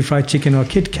Kentucky Fried Chicken or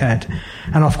Kit Kat,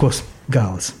 and of course,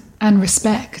 girls. And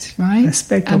respect, right?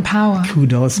 Respect and power.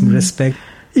 Kudos and respect.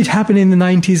 It happened in the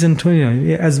 90s and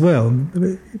 20s as well.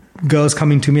 Girls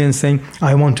coming to me and saying,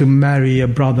 I want to marry a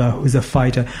brother who's a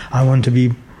fighter. I want to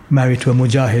be married to a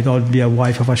mujahid or be a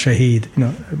wife of a shaheed,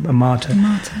 a martyr.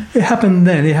 It happened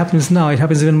then, it happens now, it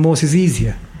happens even more, it's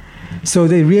easier. So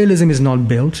the realism is not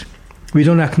built. We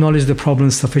don't acknowledge the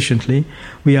problems sufficiently.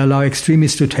 We allow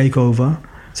extremists to take over.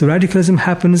 So radicalism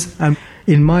happens, and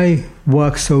in my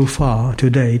work so far to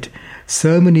date,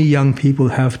 so many young people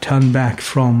have turned back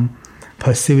from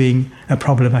pursuing a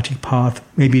problematic path,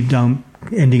 maybe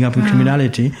ending up in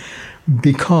criminality,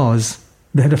 because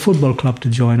they had a football club to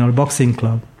join or a boxing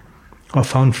club or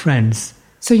found friends.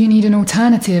 So you need an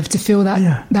alternative to fill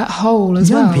that hole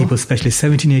as well. Young people, especially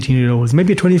 17, 18-year-olds.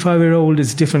 Maybe a 25-year-old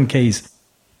is a different case.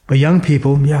 But young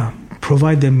people,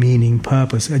 provide them meaning,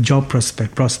 purpose, a job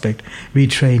prospect,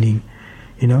 retraining,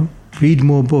 read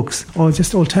more books, or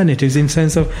just alternatives in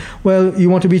sense of, well, you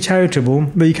want to be charitable,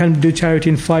 but you can do charity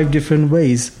in 5 different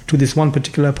ways to this one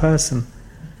particular person.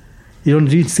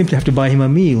 You simply have to buy him a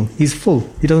meal. He's full.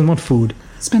 He doesn't want food.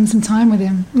 Spend some time with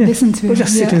him. Listen to him. Or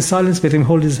just sit in silence with him,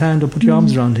 hold his hand, or put your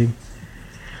arms around him.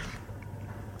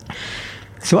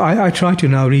 So I try to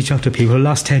now reach out to people. The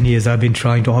last 10 years I've been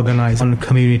trying to organize on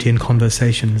community and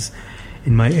conversations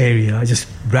in my area. I just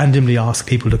randomly ask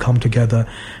people to come together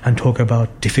and talk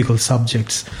about difficult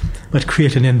subjects, but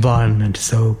create an environment.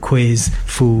 So quiz,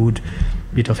 food,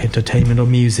 bit of entertainment or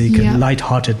music and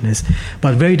lightheartedness,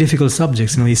 but very difficult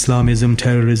subjects, Islamism,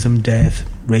 terrorism, death,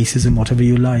 racism, whatever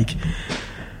you like.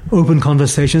 Open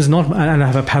conversations, and I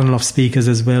have a panel of speakers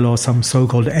as well, or some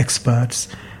so-called experts,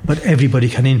 but everybody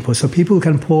can input. So people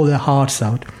can pour their hearts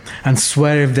out and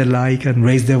swear if they like and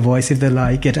raise their voice if they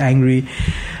like, get angry.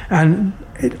 And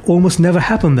it almost never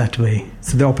happened that way.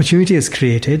 So the opportunity is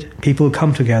created, people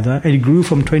come together, and it grew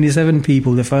from 27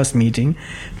 people the first meeting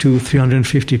to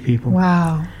 350 people.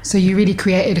 Wow. So you really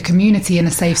created a community and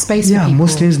a safe space for people.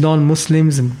 Muslims,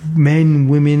 non-Muslims, men,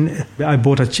 women. I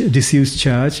bought a disused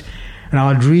church, and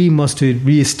our dream was to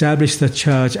re-establish the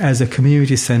church as a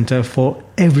community center for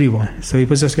everyone. So it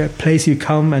was just a place you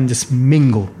come and just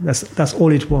mingle. That's all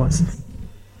it was.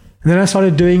 And then I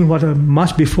started doing what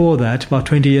much before that, about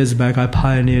 20 years back, I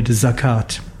pioneered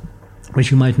zakat,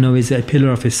 which you might know is a pillar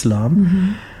of Islam.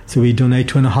 Mm-hmm. So we donate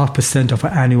 2.5% of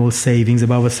our annual savings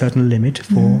above a certain limit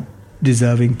for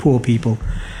deserving poor people.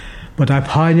 But I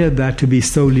pioneered that to be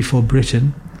solely for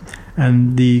Britain.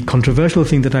 And the controversial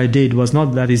thing that I did was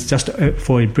not that it's just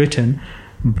for Britain,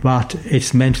 but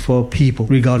it's meant for people,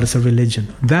 regardless of religion.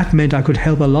 That meant I could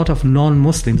help a lot of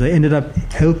non-Muslims. I ended up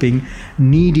helping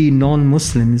needy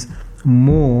non-Muslims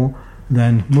more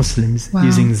than Muslims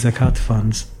using zakat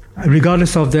funds.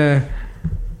 Regardless of their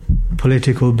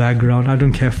political background, I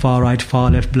don't care, far right, far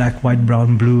left, black, white,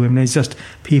 brown, blue, it's just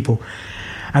people.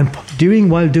 And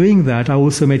while doing that, I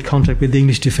also made contact with the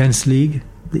English Defence League,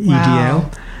 the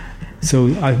EDL. So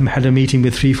I had a meeting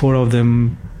with 3-4 of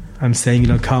them. I'm saying,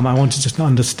 come, I want to just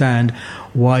understand,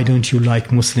 why don't you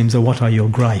like Muslims, or what are your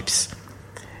gripes?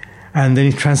 And then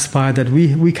it transpired that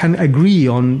we can agree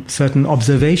on certain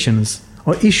observations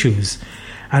or issues,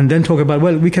 and then talk about,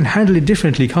 well, we can handle it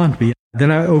differently, can't we? Then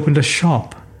I opened a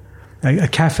shop, a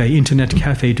cafe, internet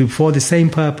cafe, for the same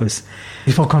purpose,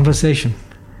 for conversation.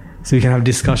 So we can have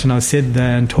discussion. I'll sit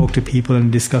there and talk to people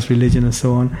and discuss religion and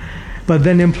so on. But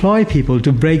then employ people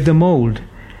to break the mold.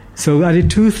 So I did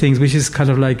 2 things, which is kind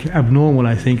of like abnormal,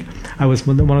 I think. I was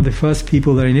one of the first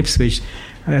people there in Ipswich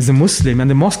as a Muslim, and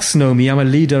the mosques know me. I'm a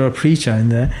leader or preacher in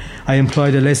there. I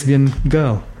employed a lesbian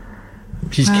girl.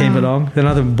 She came along.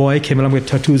 Another boy came along with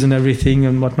tattoos and everything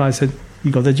and whatnot. I said,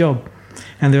 you got the job.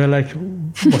 And they were like,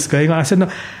 what's going on? I said,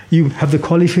 no, you have the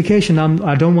qualification.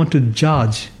 I don't want to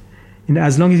judge.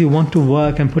 As long as you want to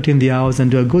work and put in the hours and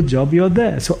do a good job, you're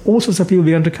there. So all sorts of people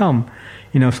began to come,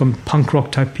 from punk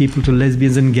rock type people to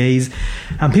lesbians and gays.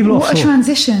 And people What a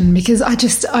transition, because I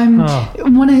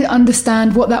want to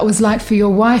understand what that was like for your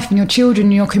wife and your children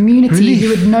and your community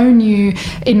who had known you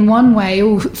in one way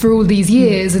for all these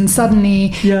years, and suddenly...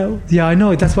 Yeah, I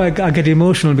know. That's why I get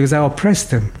emotional, because I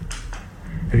oppressed them.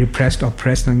 Repressed,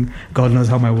 oppressed, and God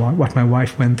knows what my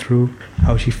wife went through,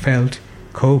 how she felt,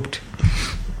 coped.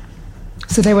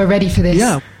 So they were ready for this.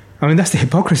 Yeah. That's the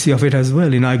hypocrisy of it as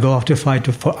well. I go off to fight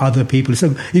for other people.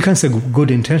 So you can say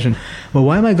good intention. But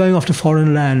why am I going off to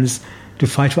foreign lands to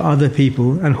fight for other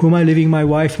people? And who am I leaving my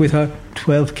wife with her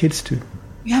 12 kids to?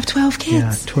 You have 12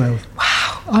 kids? Yeah, 12.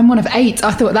 Wow. I'm one of 8.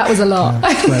 I thought that was a lot.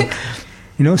 12.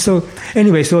 So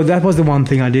anyway, so that was the one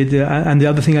thing I did. And the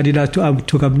other thing I did, I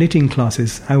took up knitting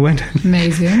classes. I went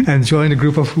Amazing. and joined a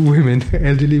group of women,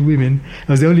 elderly women.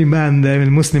 I was the only man there, a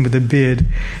Muslim with a beard,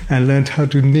 and learned how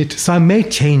to knit. So I made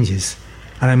changes,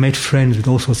 and I made friends with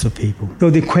all sorts of people.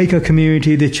 So the Quaker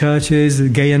community, the churches, the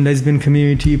gay and lesbian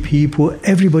community, people,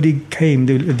 everybody came,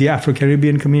 the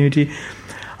Afro-Caribbean community.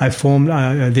 I formed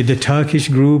the Turkish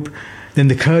group. Then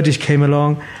the Kurdish came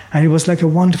along, and it was like a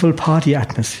wonderful party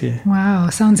atmosphere. Wow,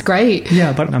 sounds great.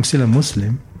 Yeah, but I'm still a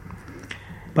Muslim.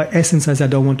 By essence, I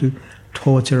don't want to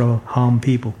torture or harm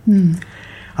people.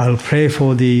 I'll pray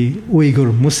for the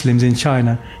Uyghur Muslims in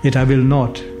China, yet I will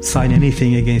not sign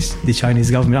anything against the Chinese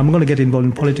government. I'm going to get involved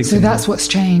in politics. So that's what's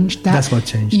changed. That's what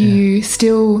changed. You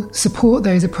still support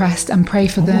those oppressed and pray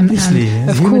for them. Obviously, and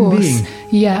of course,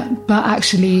 but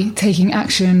actually taking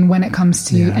action when it comes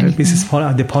to anything. This is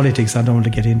the politics. I don't want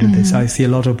to get into this. I see a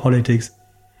lot of politics,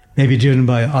 maybe driven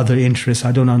by other interests.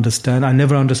 I don't understand. I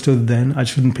never understood then. I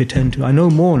shouldn't pretend to. I know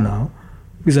more now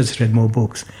because I just read more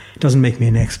books. It doesn't make me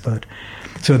an expert.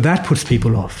 So that puts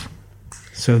people off.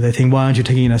 So they think, why aren't you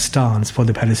taking a stance for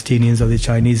the Palestinians or the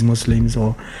Chinese Muslims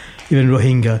or even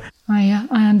Rohingya? I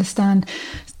understand.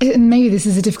 And maybe this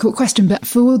is a difficult question, but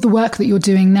for the work that you're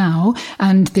doing now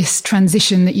and this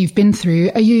transition that you've been through,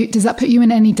 does that put you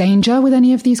in any danger with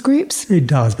any of these groups? It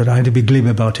does, but I had to be glib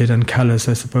about it and callous,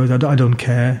 I suppose. I don't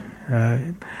care.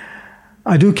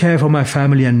 I do care for my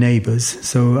family and neighbours.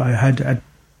 So I had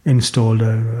installed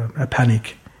a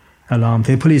panic alarm.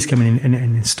 The police came in and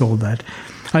installed that.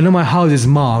 I know my house is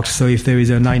marked, so if there is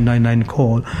a 999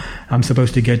 call, I'm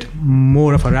supposed to get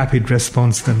more of a rapid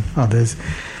response than others.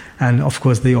 And of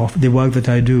course, the work that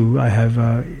I do, I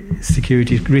have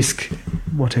security risk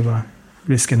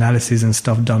analysis and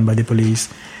stuff done by the police.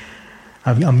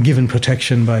 I'm given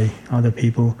protection by other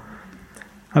people.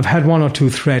 I've had one or two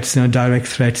threats, direct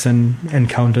threats and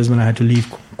encounters when I had to leave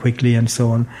quickly and so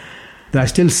on. I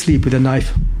still sleep with a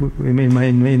knife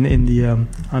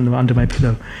under my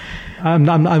pillow.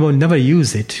 I will never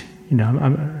use it,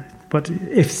 but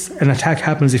if an attack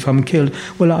happens, if I'm killed,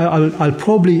 well, I'll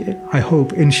probably, I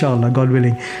hope, inshallah, God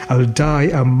willing, I will die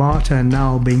a martyr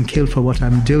now, being killed for what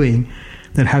I'm doing,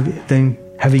 than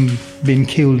having been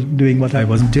killed doing what I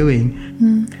was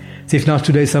doing. So if now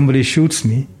today somebody shoots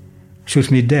me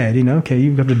dead, okay,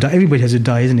 you have to die. Everybody has to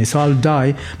die, isn't it? So I'll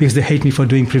die because they hate me for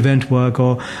doing prevent work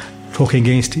or talking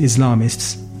against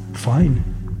Islamists. Fine.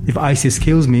 If ISIS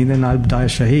kills me, then I'll die a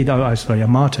shaheed. A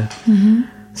martyr.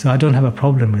 So I don't have a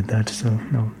problem with that. So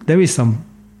no, there is some,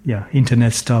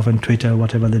 internet stuff and Twitter,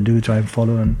 whatever they do, try and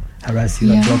follow and harass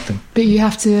you and block them. But you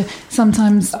have to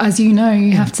sometimes, as you know,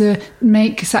 you have to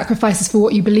make sacrifices for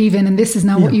what you believe in, and this is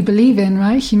now what you believe in,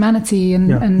 right? Humanity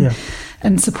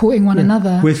and supporting one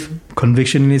another with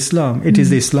conviction in Islam. It is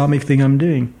the Islamic thing I'm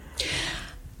doing.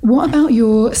 What about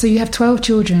so you have 12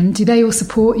 children. Do they all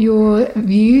support your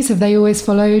views? Have they always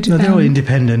followed? No, they're all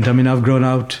independent. I mean, I've grown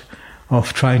out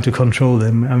of trying to control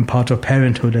them. I'm part of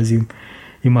parenthood, as you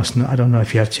must know. I don't know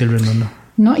if you have children or not.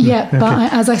 Not yet, okay.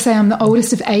 But as I say, I'm the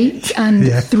oldest of 8,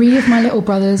 and 3 of my little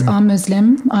brothers are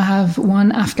Muslim. I have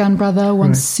one Afghan brother,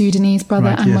 one Sudanese brother,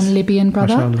 and one Libyan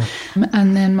brother.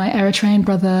 And then my Eritrean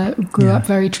brother grew up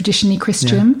very traditionally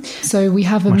Christian. So we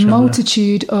have a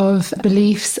multitude of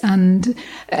beliefs, and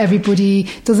everybody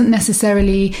doesn't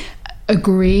necessarily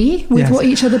agree with what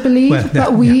each other believe,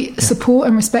 but we support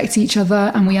and respect each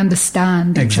other, and we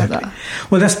understand each other.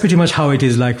 Well, that's pretty much how it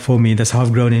is like for me. That's how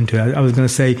I've grown into it. I was going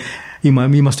to say, you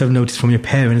must have noticed from your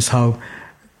parents how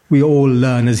we all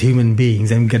learn as human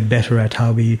beings and get better at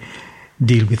how we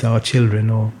deal with our children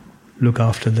or look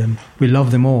after them. We love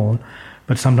them all,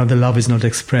 but sometimes the love is not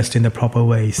expressed in the proper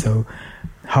way. So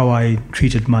how I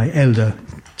treated my elder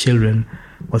children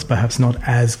was perhaps not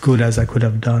as good as I could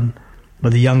have done.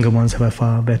 But the younger ones have a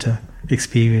far better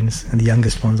experience, and the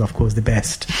youngest ones, of course, the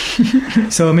best.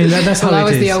 So, I mean, that's how it is. I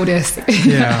was the oldest.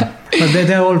 But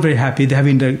they're all very happy. They have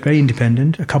been very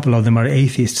independent. A couple of them are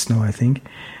atheists now, I think.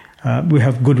 We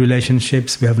have good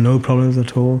relationships. We have no problems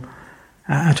at all.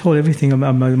 Everything.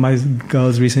 My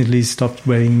girls recently stopped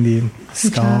wearing the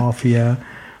scarf.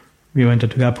 We went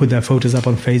to I put their photos up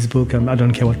on Facebook, and I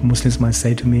don't care what Muslims might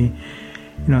say to me.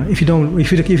 If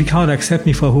you can't accept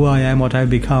me for who I am, what I've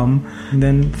become,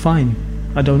 then fine.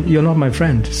 You're not my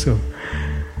friend. So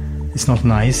it's not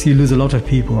nice. You lose a lot of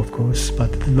people, of course,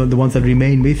 but the ones that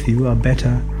remain with you are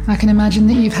better. I can imagine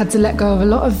that you've had to let go of a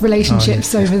lot of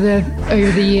relationships over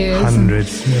the years.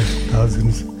 Hundreds,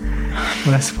 thousands.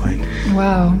 Well, that's fine.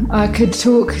 Wow. I could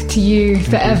talk to you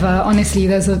forever. Honestly,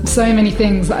 there's so many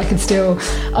things that I could still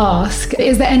ask.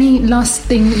 Is there any last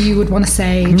thing that you would want to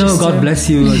say? No, God bless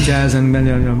you, Jazz, and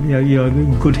you're a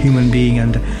good human being,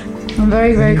 and I'm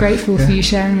very, very grateful for you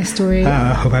sharing this story.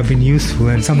 I hope I've been useful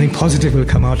and something positive will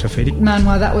come out of it.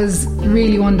 Manwar, that was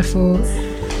really wonderful.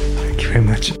 Thank you very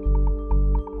much.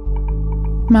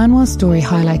 Manwar's story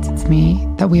highlighted to me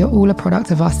that we are all a product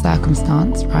of our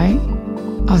circumstance, right?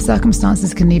 Our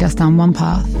circumstances can lead us down one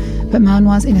path, but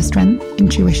Manwar's inner strength,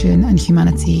 intuition and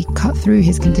humanity cut through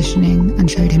his conditioning and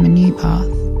showed him a new path.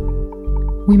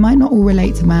 We might not all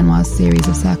relate to Manwar's series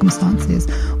of circumstances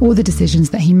or the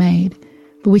decisions that he made,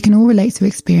 but we can all relate to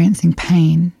experiencing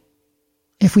pain.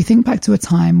 If we think back to a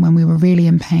time when we were really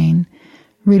in pain,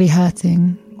 really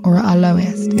hurting, or at our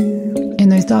lowest, in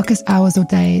those darkest hours or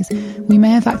days, we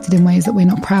may have acted in ways that we're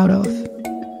not proud of.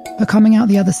 But coming out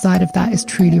the other side of that is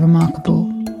truly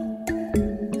remarkable.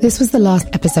 This was the last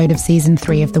episode of Season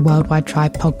 3 of the Worldwide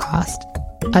Tribe podcast.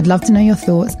 I'd love to know your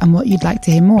thoughts and what you'd like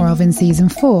to hear more of in Season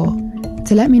 4.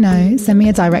 To let me know, send me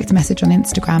a direct message on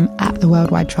Instagram at the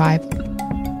Worldwide Tribe.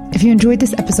 If you enjoyed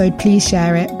this episode, please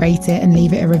share it, rate it, and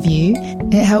leave it a review.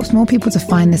 It helps more people to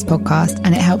find this podcast,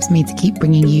 and it helps me to keep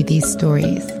bringing you these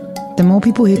stories. The more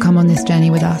people who come on this journey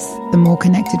with us, the more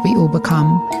connected we all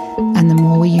become, and the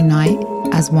more we unite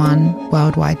as one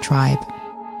worldwide tribe.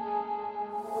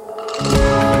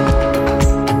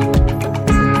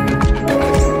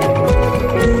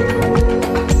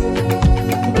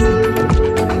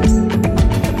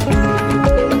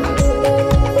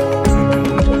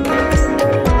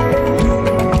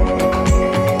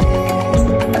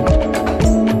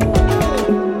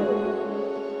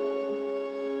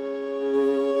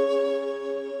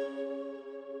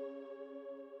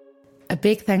 A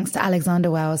big thanks to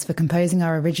Alexander Wells for composing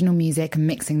our original music and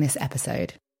mixing this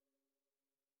episode.